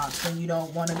response when you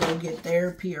don't want to go get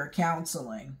therapy or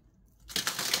counseling.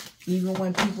 Even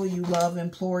when people you love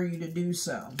implore you to do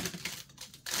so.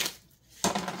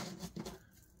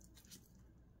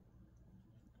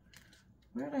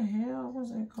 Where the hell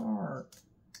was that card?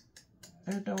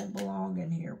 That don't belong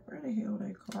in here. Where the hell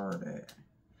that card at?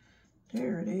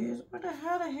 There it is.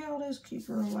 How the hell this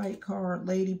Keeper of Light card?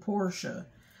 Lady Portia.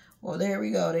 Well, there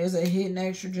we go. There's a hidden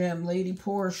extra gem. Lady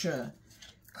Portia.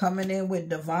 Coming in with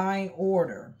divine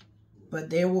order.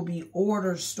 But there will be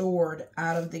order stored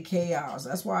out of the chaos.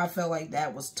 That's why I felt like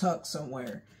that was tucked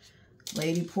somewhere.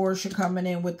 Lady Portia coming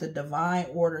in with the divine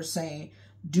order saying,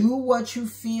 do what you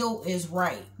feel is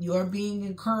right. You're being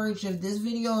encouraged. If this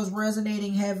video is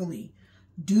resonating heavily,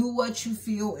 do what you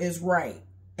feel is right.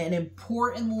 An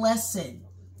important lesson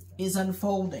is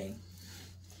unfolding.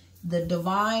 The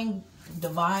divine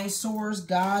source,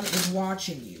 God is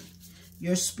watching you.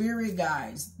 Your spirit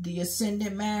guides, the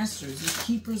ascended masters, the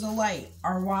keepers of light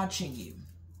are watching you.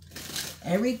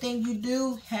 Everything you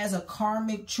do has a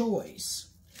karmic choice.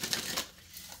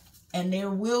 And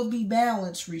there will be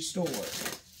balance restored.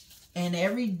 And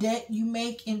every debt you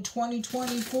make in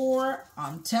 2024,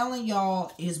 I'm telling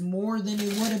y'all, is more than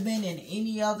it would have been in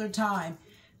any other time.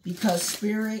 Because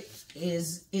spirit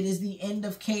is the end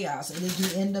of chaos. It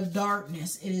is the end of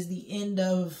darkness. It is the end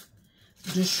of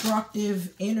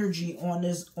destructive energy on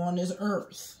this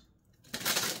earth.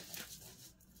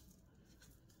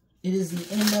 It is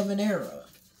the end of an era.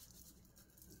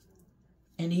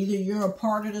 And either you're a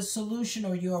part of the solution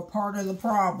or you're a part of the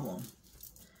problem.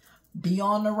 Be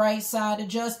on the right side of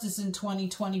justice in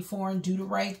 2024 and do the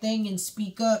right thing and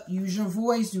speak up. Use your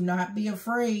voice. Do not be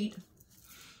afraid.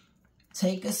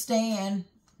 Take a stand.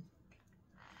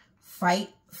 Fight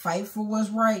for what's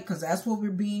right, because that's what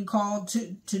we're being called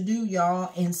to do,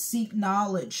 y'all. And seek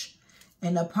knowledge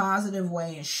in a positive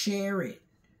way and share it.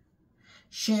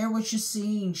 Share what you're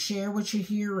seeing. Share what you're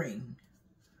hearing.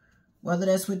 Whether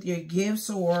that's with your gifts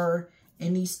or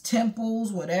in these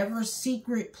temples, whatever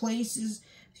secret places.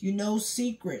 If you know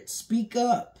secrets, speak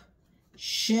up.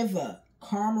 Shiva,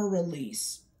 karma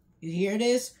release. You hear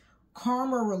this?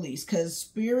 Karma release, because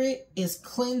spirit is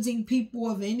cleansing people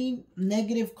of any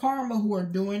negative karma who are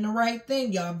doing the right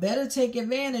thing. Y'all better take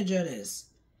advantage of this.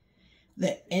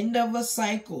 The end of a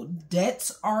cycle.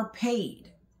 Debts are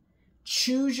paid.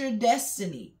 Choose your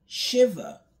destiny.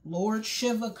 Shiva, Lord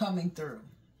Shiva coming through.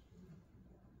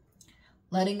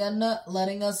 Letting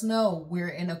us know we're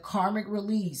in a karmic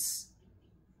release.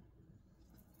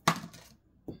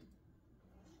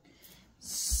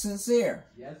 Sincere.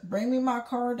 Yes. Bring me my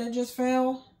card that just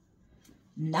fell.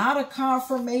 Not a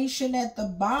confirmation at the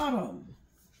bottom.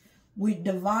 With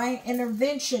divine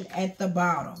intervention at the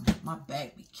bottom. My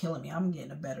back be killing me. I'm getting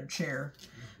a better chair.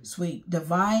 Sweet.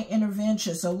 Divine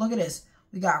intervention. So look at this.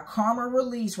 We got karma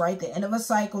release, right? The end of a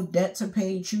cycle. Debts are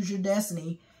paid. Choose your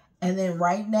destiny. And then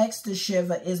right next to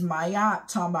Shiva is Mayat.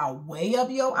 Talking about weigh up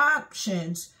your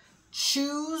options.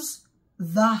 Choose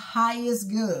the highest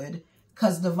good.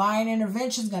 Because divine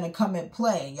intervention is going to come in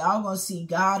play. Y'all going to see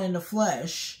God in the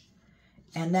flesh.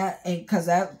 And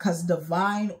because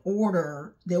divine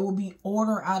order, there will be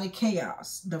order out of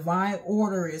chaos. Divine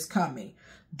order is coming.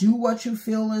 Do what you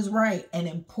feel is right. An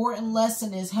important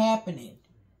lesson is happening.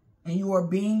 And you are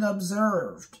being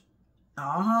observed.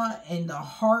 And the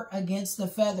heart against the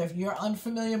feather. If you're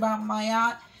unfamiliar about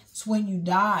Mayat, it's when you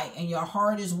die and your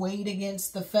heart is weighed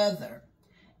against the feather.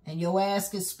 And your ass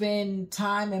could spend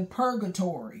time in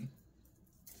purgatory.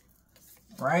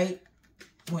 Right?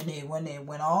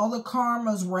 When all the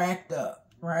karma's racked up,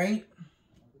 right?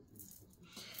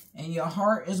 And your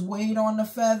heart is weighed on the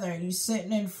feather and you're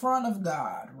sitting in front of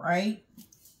God, right?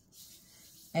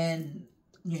 And,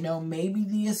 you know, maybe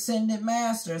the ascended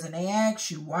masters, and they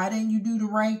ask you, why didn't you do the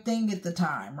right thing at the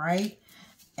time, right?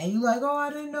 And you're like, oh, I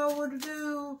didn't know what to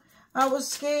do. I was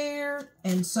scared.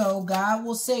 And so God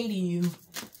will say to you,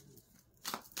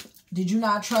 did you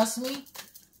not trust me?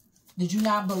 Did you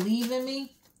not believe in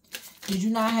me? Did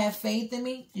you not have faith in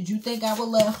me? Did you think I would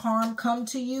let harm come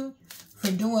to you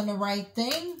for doing the right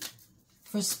thing?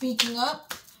 For speaking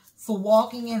up? For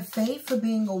walking in faith? For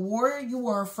being a warrior? You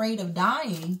were afraid of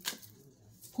dying.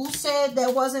 Who said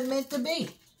that wasn't meant to be?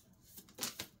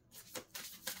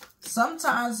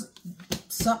 Sometimes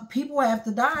some people have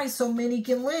to die so many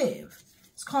can live.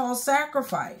 It's called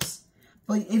sacrifice.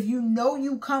 But if you know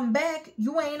you come back,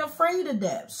 you ain't afraid of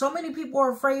death. So many people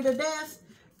are afraid of death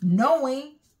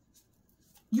knowing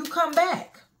you come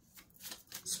back,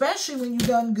 especially when you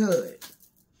done good.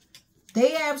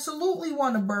 They absolutely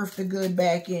want to birth the good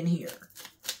back in here.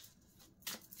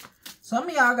 Some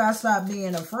of y'all got to stop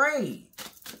being afraid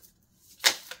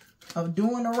of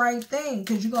doing the right thing,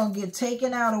 because you're going to get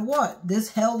taken out of what?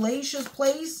 This hellacious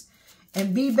place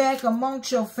and be back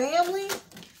amongst your family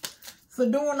for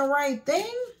doing the right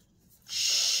thing?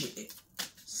 Shit.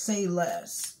 Say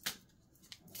less.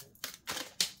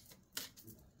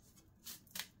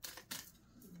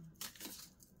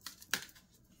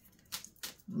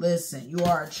 Listen, you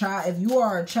are a child. If you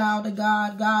are a child of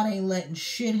God, God ain't letting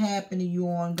shit happen to you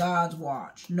on God's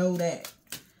watch. Know that.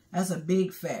 That's a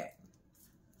big fact.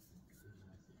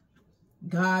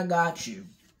 God got you.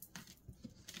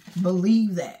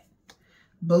 Believe that.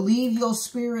 Believe your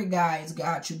spirit guides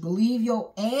got you. Believe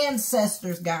your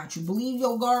ancestors got you. Believe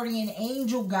your guardian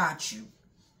angel got you.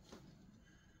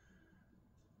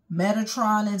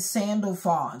 Metatron and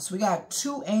Sandalphon. So we got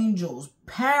two angels,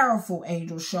 powerful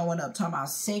angels showing up, talking about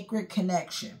sacred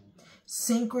connection,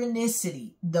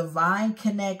 synchronicity, divine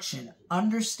connection,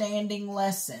 understanding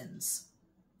lessons.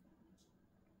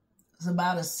 It's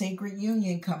about a sacred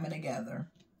union coming together.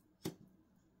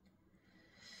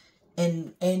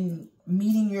 And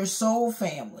meeting your soul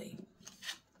family.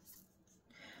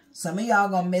 Some of y'all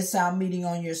gonna miss out meeting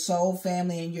on your soul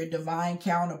family and your divine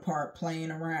counterpart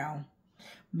playing around.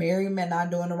 Married men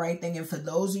not doing the right thing. And for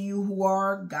those of you who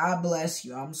are, God bless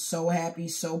you. I'm so happy,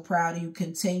 so proud of you.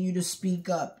 Continue to speak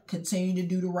up. Continue to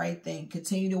do the right thing.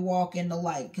 Continue to walk in the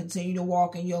light. Continue to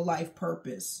walk in your life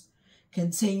purpose.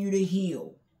 Continue to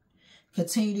heal.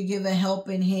 Continue to give a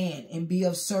helping hand and be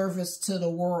of service to the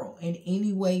world in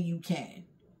any way you can.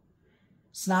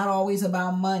 It's not always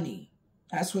about money.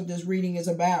 That's what this reading is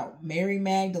about. Mary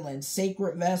Magdalene,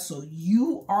 sacred vessel.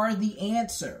 You are the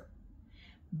answer.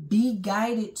 Be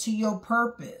guided to your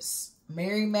purpose.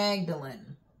 Mary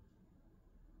Magdalene.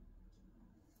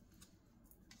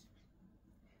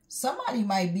 Somebody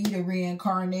might be the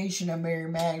reincarnation of Mary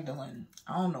Magdalene.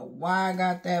 I don't know why I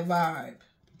got that vibe.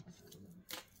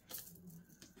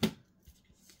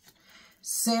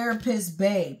 Serapis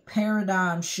Bay,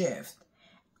 paradigm shift,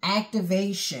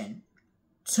 activation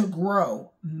to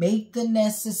grow, make the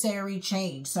necessary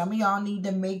change. Some of y'all need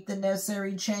to make the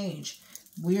necessary change.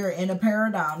 We're in a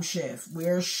paradigm shift.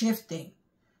 We're shifting.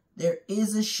 There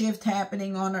is a shift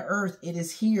happening on the earth. It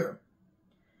is here.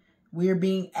 We're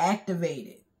being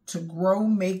activated to grow,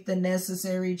 make the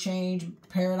necessary change.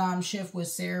 Paradigm shift with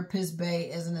Serapis Bay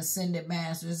as an Ascended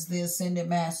Master. This is the Ascended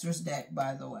Masters deck,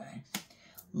 by the way.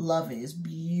 Love it. It's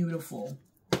beautiful.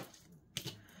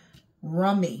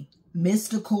 Rummy,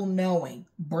 mystical knowing,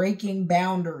 breaking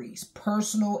boundaries,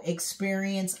 personal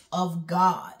experience of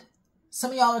God.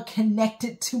 Some of y'all are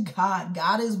connected to God.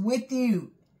 God is with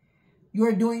you. You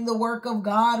are doing the work of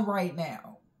God right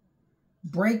now.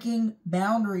 Breaking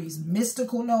boundaries,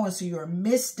 mystical knowing. So you're a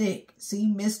mystic. See,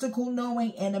 mystical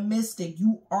knowing and a mystic.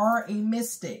 You are a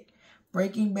mystic.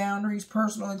 Breaking boundaries,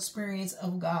 personal experience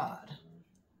of God.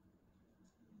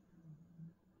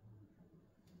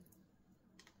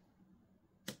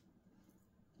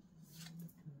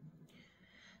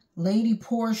 Lady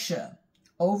Portia,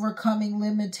 overcoming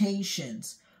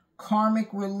limitations, karmic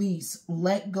release,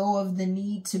 let go of the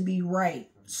need to be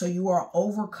right. So you are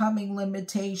overcoming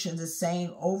limitations. It's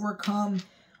saying overcome,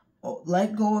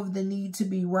 let go of the need to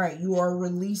be right. You are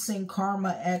releasing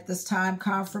karma at this time.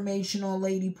 Confirmation on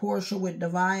Lady Portia with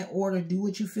divine order. Do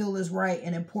what you feel is right.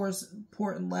 An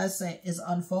important lesson is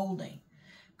unfolding.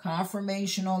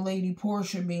 Confirmation on Lady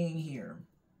Portia being here.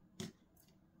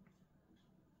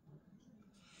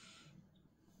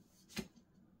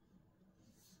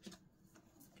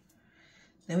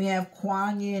 Then we have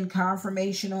Kuan Yin,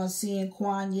 confirmation on seeing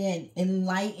Kuan Yin,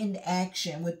 enlightened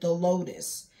action with the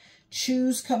lotus.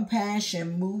 Choose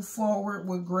compassion, move forward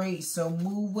with grace. So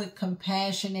move with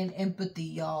compassion and empathy,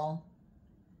 y'all.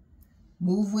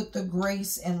 Move with the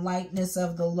grace and lightness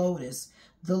of the lotus.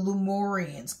 The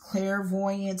Lemurians,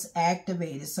 clairvoyance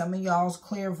activated. Some of y'all's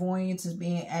clairvoyance is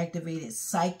being activated.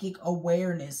 Psychic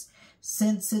awareness,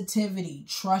 sensitivity,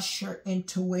 trust your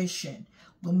intuition.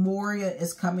 Lemuria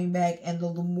is coming back, and the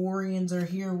Lemurians are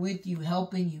here with you,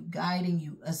 helping you, guiding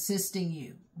you, assisting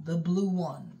you. The blue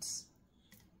ones.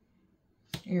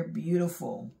 They're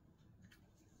beautiful.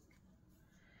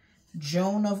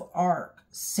 Joan of Arc,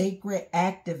 sacred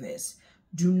activist.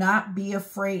 Do not be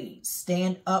afraid.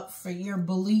 Stand up for your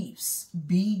beliefs.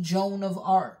 Be Joan of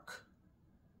Arc.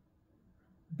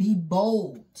 Be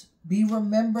bold. Be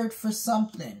remembered for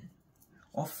something,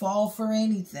 or fall for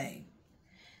anything.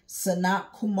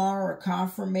 Sanat Kumara,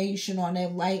 confirmation on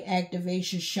that light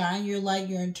activation. Shine your light.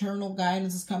 Your internal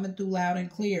guidance is coming through loud and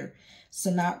clear.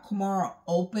 Sanat Kumara,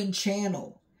 open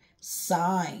channel.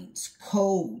 Signs,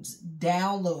 codes,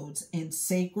 downloads, and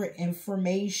sacred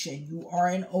information. You are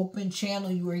an open channel.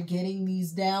 You are getting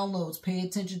these downloads. Pay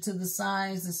attention to the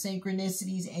signs, the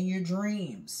synchronicities, and your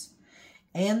dreams.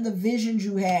 And the visions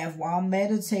you have while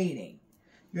meditating.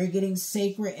 You're getting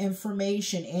sacred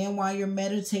information, and while you're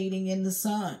meditating in the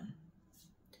sun.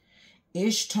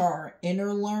 Ishtar,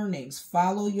 inner learnings.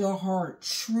 Follow your heart.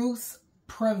 Truth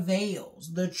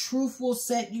prevails. The truth will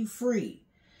set you free,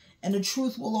 and the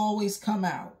truth will always come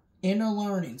out. Inner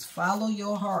learnings. Follow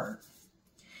your heart.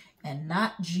 And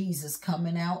not Jesus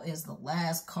coming out is the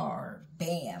last card.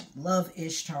 Bam. Love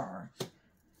Ishtar.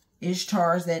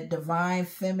 Ishtar is that divine,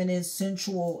 feminine,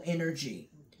 sensual energy.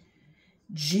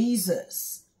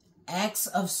 Jesus, acts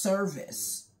of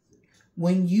service.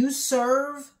 When you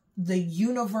serve, the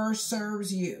universe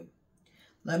serves you.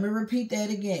 Let me repeat that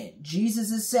again.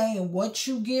 Jesus is saying what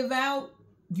you give out,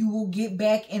 you will get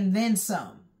back and then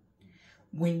some.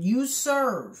 When you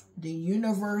serve, the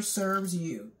universe serves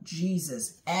you.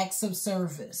 Jesus, acts of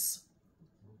service.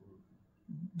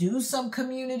 Do some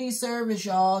community service,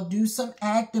 y'all. Do some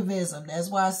activism. That's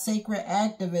why Sacred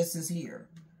Activist is here.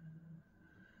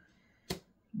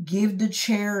 Give to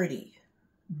charity.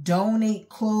 Donate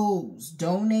clothes.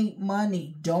 Donate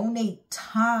money. Donate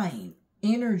time,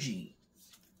 energy.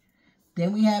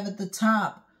 Then we have at the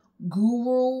top,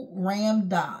 Guru Ram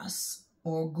Das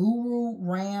or Guru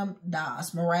Ram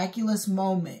Das. Miraculous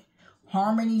moment.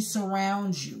 Harmony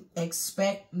surrounds you.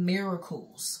 Expect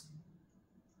miracles.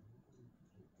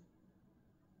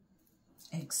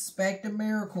 Expect a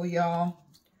miracle, y'all.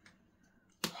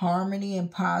 Harmony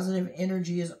and positive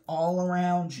energy is all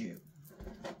around you.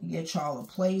 Get y'all a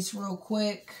place real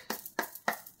quick.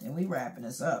 Then we wrapping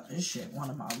this up. This shit,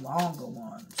 one of my longer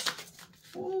ones.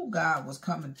 Ooh, God was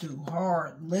coming through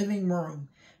hard. Living room.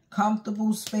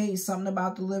 Comfortable space. Something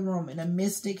about the living room. In a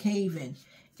mystic haven.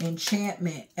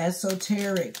 Enchantment.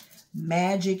 Esoteric.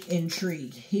 Magic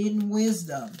intrigue. Hidden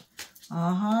wisdom.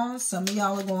 Some of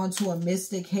y'all are going to a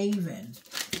mystic haven.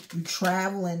 You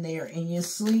traveling there in your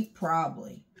sleep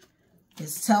probably.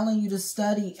 It's telling you to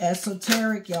study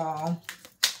esoteric, y'all.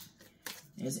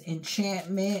 There's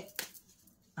enchantment.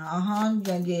 You're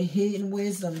going to get hidden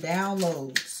wisdom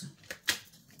downloads.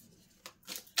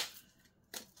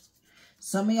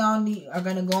 Some of y'all are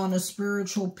going to go on a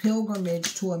spiritual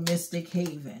pilgrimage to a mystic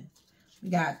haven. We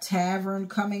got tavern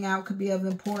coming out, could be of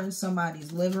importance.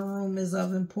 Somebody's living room is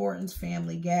of importance.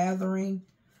 Family gathering.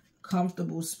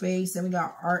 Comfortable space. Then we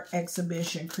got art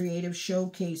exhibition, creative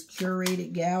showcase,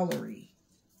 curated gallery.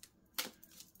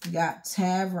 We got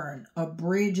tavern. A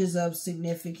bridge is of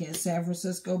significance. San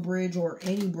Francisco Bridge or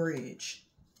any bridge.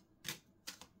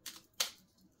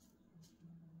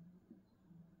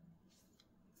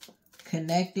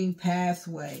 Connecting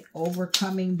pathway.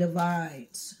 Overcoming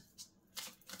divides.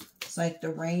 It's like the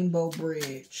Rainbow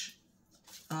Bridge.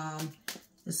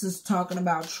 This is talking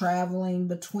about traveling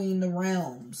between the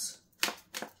realms.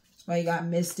 That's why you got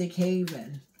Mystic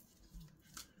Haven.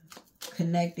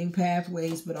 Connecting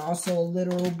pathways, but also a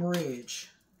literal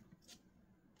bridge.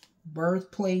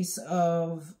 Birthplace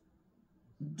of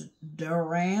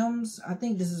Durams. I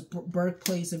think this is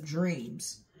birthplace of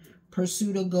dreams.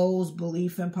 pursuit of goals,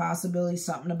 belief in possibility,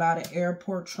 something about an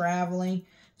airport, traveling,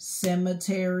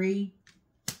 cemetery,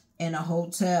 and a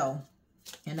hotel,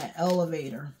 and an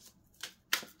elevator.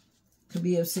 Could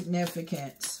be of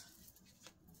significance.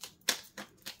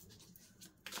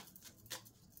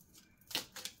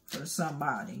 For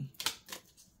somebody.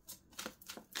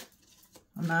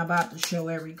 I'm not about to show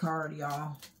every card,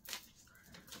 y'all.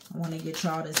 I want to get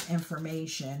y'all this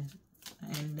information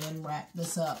and then wrap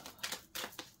this up.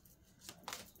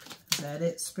 Is that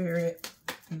it, Spirit?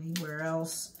 Anywhere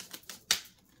else?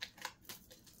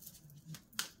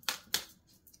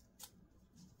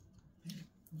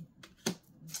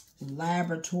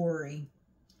 Laboratory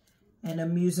and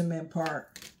amusement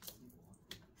park.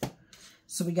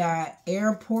 So we got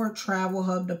airport, travel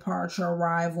hub, departure,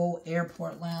 arrival,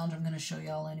 airport lounge. I'm going to show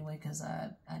y'all anyway because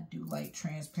I do like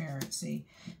transparency.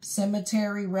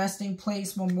 Cemetery, resting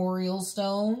place, memorial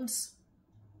stones.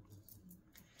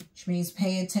 Which means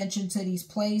pay attention to these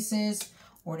places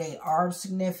or they are of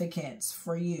significance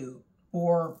for you.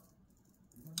 Or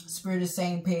Spirit is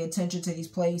saying pay attention to these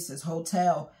places.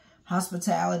 Hotel,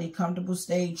 hospitality, comfortable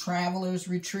stay, traveler's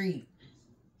retreat.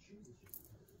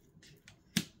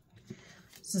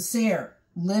 Sincere,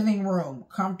 living room,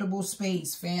 comfortable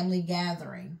space, family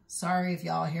gathering. Sorry if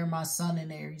y'all hear my son in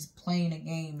there. He's playing a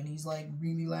game and he's like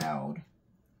really loud.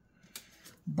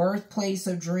 Birthplace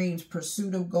of dreams,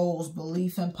 pursuit of goals,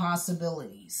 belief in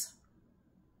possibilities.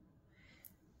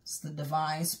 It's the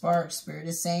divine spark. Spirit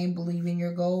is saying believe in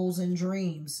your goals and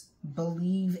dreams.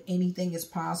 Believe anything is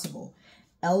possible.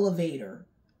 Elevator.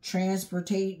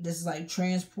 Transportate. This is like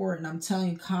transport. And I'm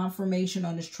telling you, confirmation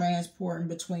on this transport in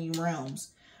between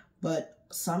realms. But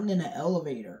something in an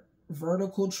elevator.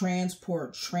 Vertical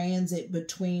transport. Transit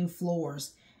between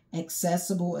floors.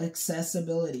 Accessible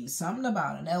accessibility. Something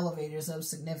about an elevator is of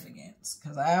significance.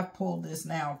 Because I have pulled this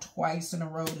now twice in a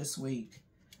row this week.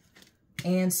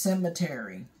 And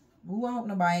cemetery. Ooh, I hope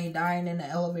nobody ain't dying in the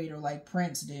elevator like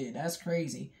Prince did. That's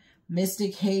crazy.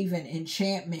 Mystic haven,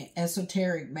 enchantment,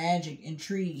 esoteric, magic,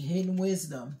 intrigue, hidden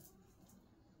wisdom.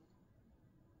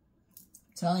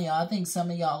 I'm telling y'all, I think some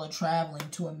of y'all are traveling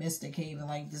to a mystic haven,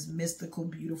 like this mystical,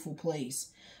 beautiful place.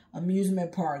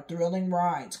 Amusement park, thrilling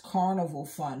rides, carnival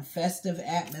fun, festive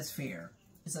atmosphere.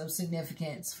 It's of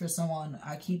significance for someone.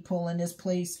 I keep pulling this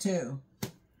place too.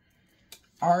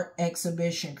 Art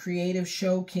exhibition, creative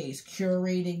showcase,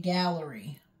 curated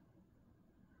gallery.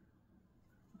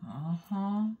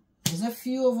 There's a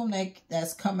few of them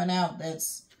that's coming out.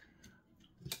 It's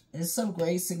some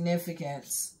great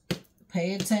significance.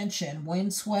 Pay attention.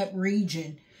 Windswept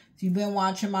region. If you've been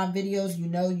watching my videos,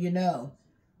 you know.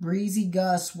 Breezy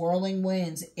gusts, whirling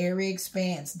winds, airy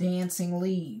expanse, dancing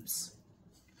leaves.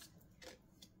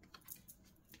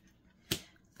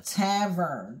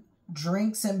 Tavern.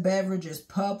 Drinks and beverages,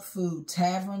 pub food,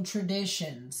 tavern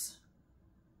traditions.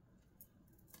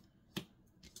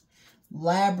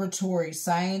 Laboratory,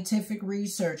 scientific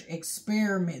research,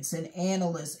 experiments and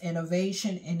analysts,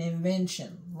 innovation and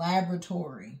invention.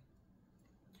 Laboratory.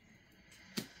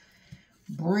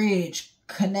 Bridge,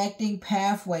 connecting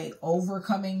pathway,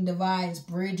 overcoming divides,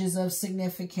 bridges of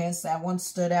significance. That one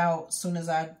stood out as soon as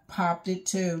I popped it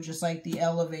too, just like the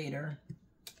elevator.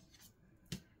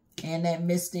 And that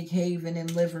mystic haven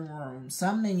and living room.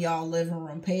 Something in y'all living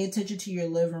room. Pay attention to your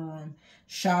living room.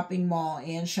 Shopping mall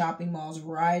and shopping malls.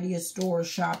 Variety of stores.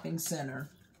 Shopping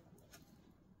center.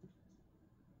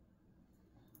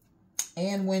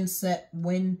 And windswept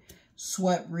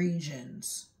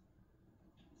regions.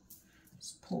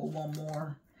 Let's pull one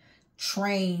more.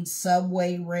 Train,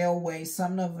 subway, railway.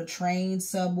 Something of a train,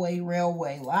 subway,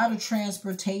 railway. A lot of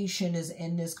transportation is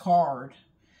in this card.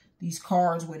 These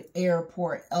cards with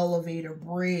airport, elevator,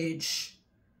 bridge,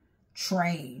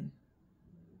 train,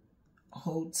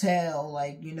 hotel,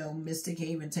 like, you know, Mystic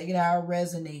Haven. Take it how it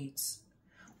resonates.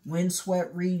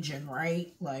 Windswept region,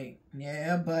 right? Like,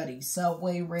 yeah, buddy.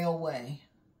 Subway, railway.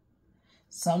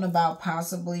 Something about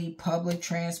possibly public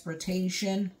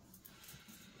transportation.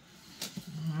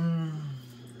 I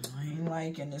ain't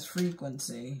liking this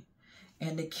frequency.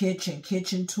 And the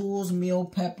kitchen tools, meal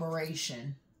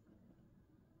preparation.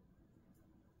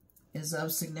 Is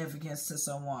of significance to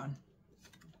someone.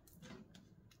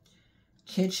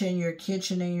 Your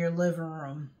kitchen in your living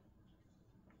room.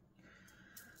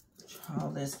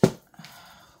 All this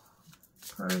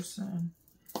person.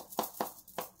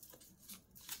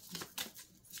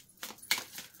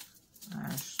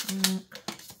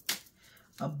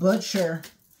 A butcher.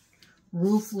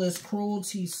 Ruthless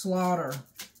cruelty, slaughter.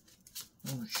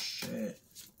 Oh shit.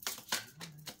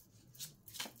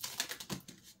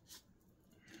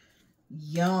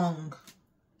 Young,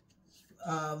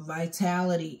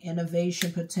 vitality,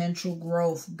 innovation, potential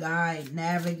growth, guide,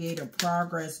 navigator,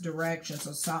 progress, direction.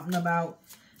 So something about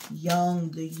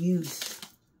young, the youth.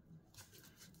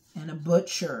 And a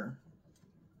butcher.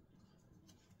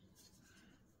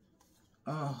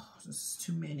 Oh, this is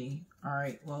too many. All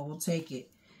right, well, we'll take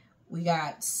it. We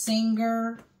got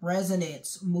singer,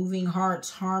 resonance, moving hearts,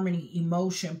 harmony,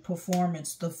 emotion,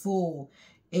 performance, the fool,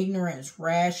 ignorance,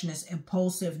 rashness,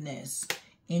 impulsiveness,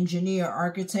 engineer,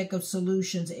 architect of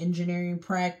solutions, engineering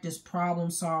practice,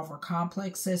 problem solver,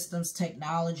 complex systems,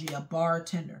 technology, a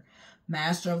bartender,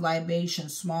 master of libation,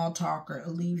 small talker,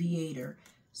 alleviator.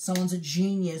 Someone's a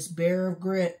genius, bearer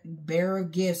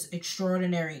of gifts,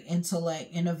 extraordinary intellect,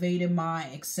 innovative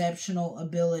mind, exceptional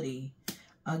ability.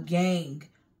 A gang,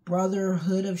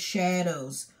 brotherhood of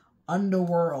shadows,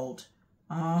 underworld.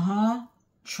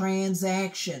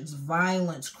 Transactions,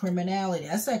 violence, criminality.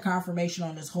 That's that confirmation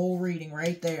on this whole reading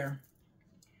right there.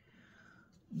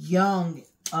 Young,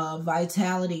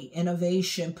 vitality,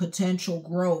 innovation, potential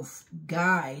growth,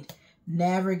 guide,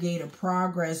 navigator,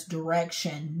 progress,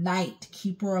 direction, knight,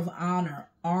 keeper of honor,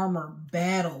 armor,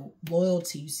 battle,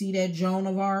 loyalty. You see that Joan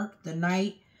of Arc, the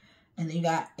knight? And then you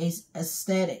got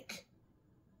aesthetic.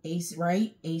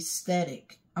 Right?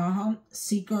 Aesthetic.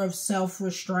 Seeker of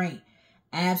self-restraint,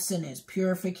 abstinence,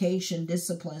 purification,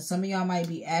 discipline. Some of y'all might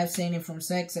be abstaining from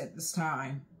sex at this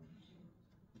time.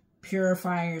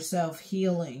 Purifying yourself,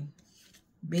 healing,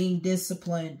 being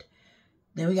disciplined.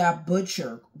 Then we got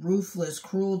butcher, ruthless,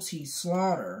 cruelty,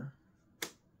 slaughter.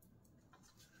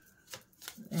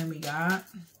 And we got,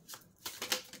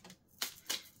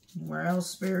 where else,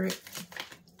 spirit?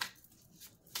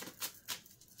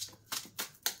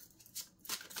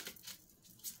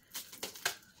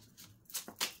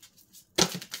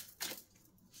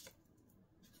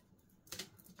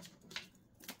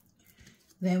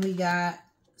 Then we got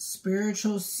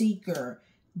spiritual seeker,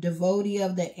 devotee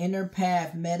of the inner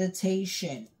path,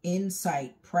 meditation,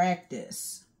 insight,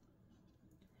 practice.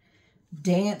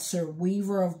 Dancer,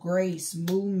 weaver of grace,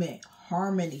 movement,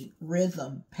 harmony,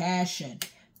 rhythm, passion.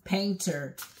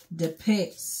 Painter,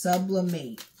 depict,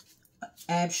 sublimate,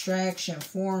 abstraction,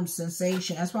 form,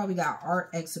 sensation. That's why we got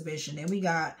art exhibition. Then we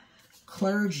got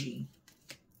clergy.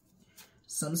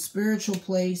 Some spiritual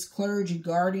place, clergy,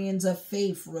 guardians of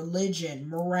faith, religion,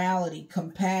 morality,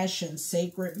 compassion,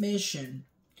 sacred mission.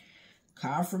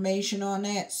 Confirmation on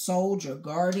that. Soldier,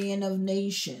 guardian of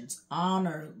nations,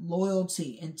 honor,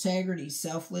 loyalty, integrity,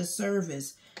 selfless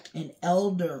service, an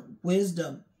elder,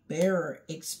 wisdom, bearer,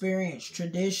 experience,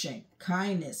 tradition,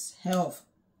 kindness, health.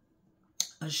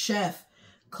 A chef,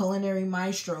 culinary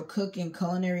maestro, cooking,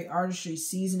 culinary artistry,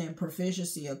 seasoning,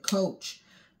 proficiency. A coach,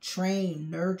 train,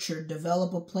 nurture,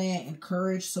 develop a plan,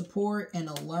 encourage, support. And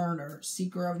a learner,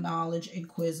 seeker of knowledge,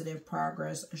 inquisitive,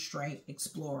 progress, restraint,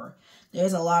 explorer.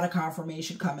 There's a lot of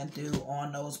confirmation coming through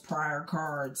on those prior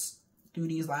cards through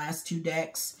these last two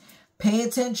decks. Pay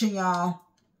attention, y'all.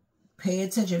 Pay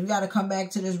attention. We got to come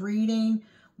back to this reading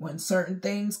when certain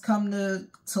things come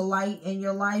to light in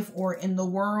your life or in the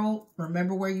world.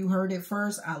 Remember where you heard it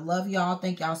first. I love y'all.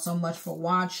 Thank y'all so much for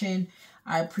watching.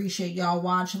 I appreciate y'all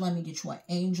watching. Let me get you an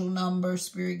angel number.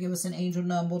 Spirit, give us an angel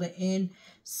number to end.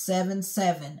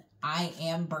 77. I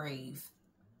am brave.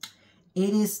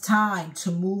 It is time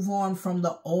to move on from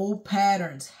the old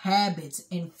patterns, habits,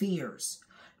 and fears.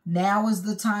 Now is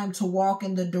the time to walk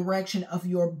in the direction of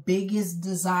your biggest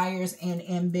desires and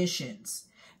ambitions.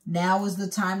 Now is the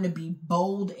time to be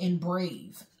bold and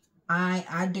brave.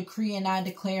 I decree and I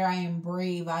declare I am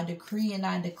brave. I decree and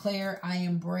I declare I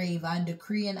am brave. I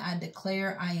decree and I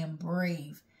declare I am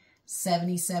brave.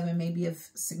 77 may be of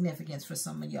significance for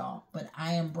some of y'all, but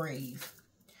I am brave.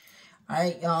 All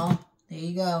right, y'all. There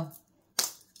you go.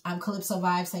 I'm Calypso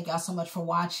Vibes. Thank y'all so much for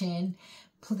watching.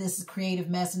 This is Creative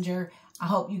Messenger. I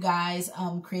hope you guys,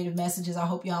 Creative Messages, I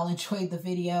hope y'all enjoyed the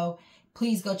video.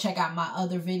 Please go check out my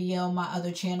other video, my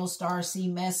other channel, Star C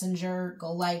Messenger.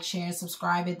 Go like, share, and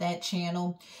subscribe at that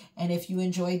channel. And if you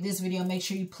enjoyed this video, make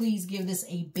sure you please give this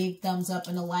a big thumbs up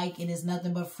and a like. It is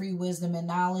nothing but free wisdom and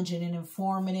knowledge and an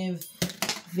informative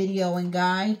video and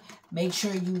guide. Make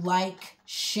sure you like,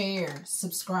 share,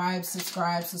 subscribe.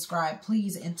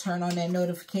 Please, and turn on that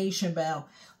notification bell.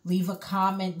 Leave a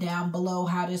comment down below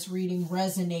how this reading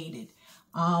resonated.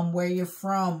 Where you're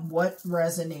from, what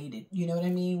resonated, you know what I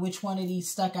mean? Which one of these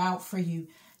stuck out for you?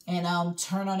 And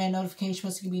turn on that notification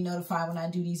so you can be notified when I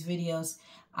do these videos.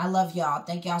 I love y'all.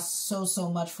 Thank y'all so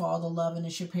much for all the love and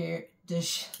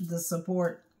the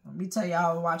support. Let me tell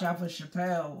y'all, watch out for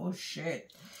Chappelle. Oh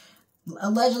shit.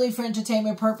 Allegedly for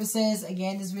entertainment purposes.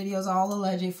 Again, this video is all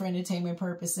alleged for entertainment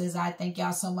purposes. I thank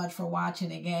y'all so much for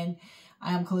watching again.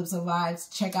 I am Calypso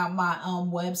Vibes. Check out my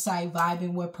website,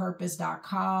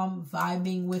 vibingwithpurpose.com,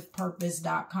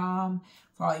 vibingwithpurpose.com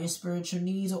for all your spiritual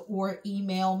needs, or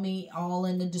email me, all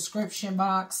in the description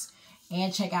box.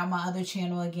 And check out my other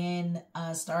channel again,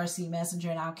 Starseed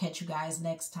Messenger, and I'll catch you guys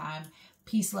next time.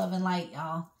 Peace, love, and light,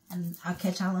 y'all. And I'll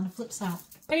catch y'all on the flip side.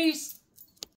 Peace.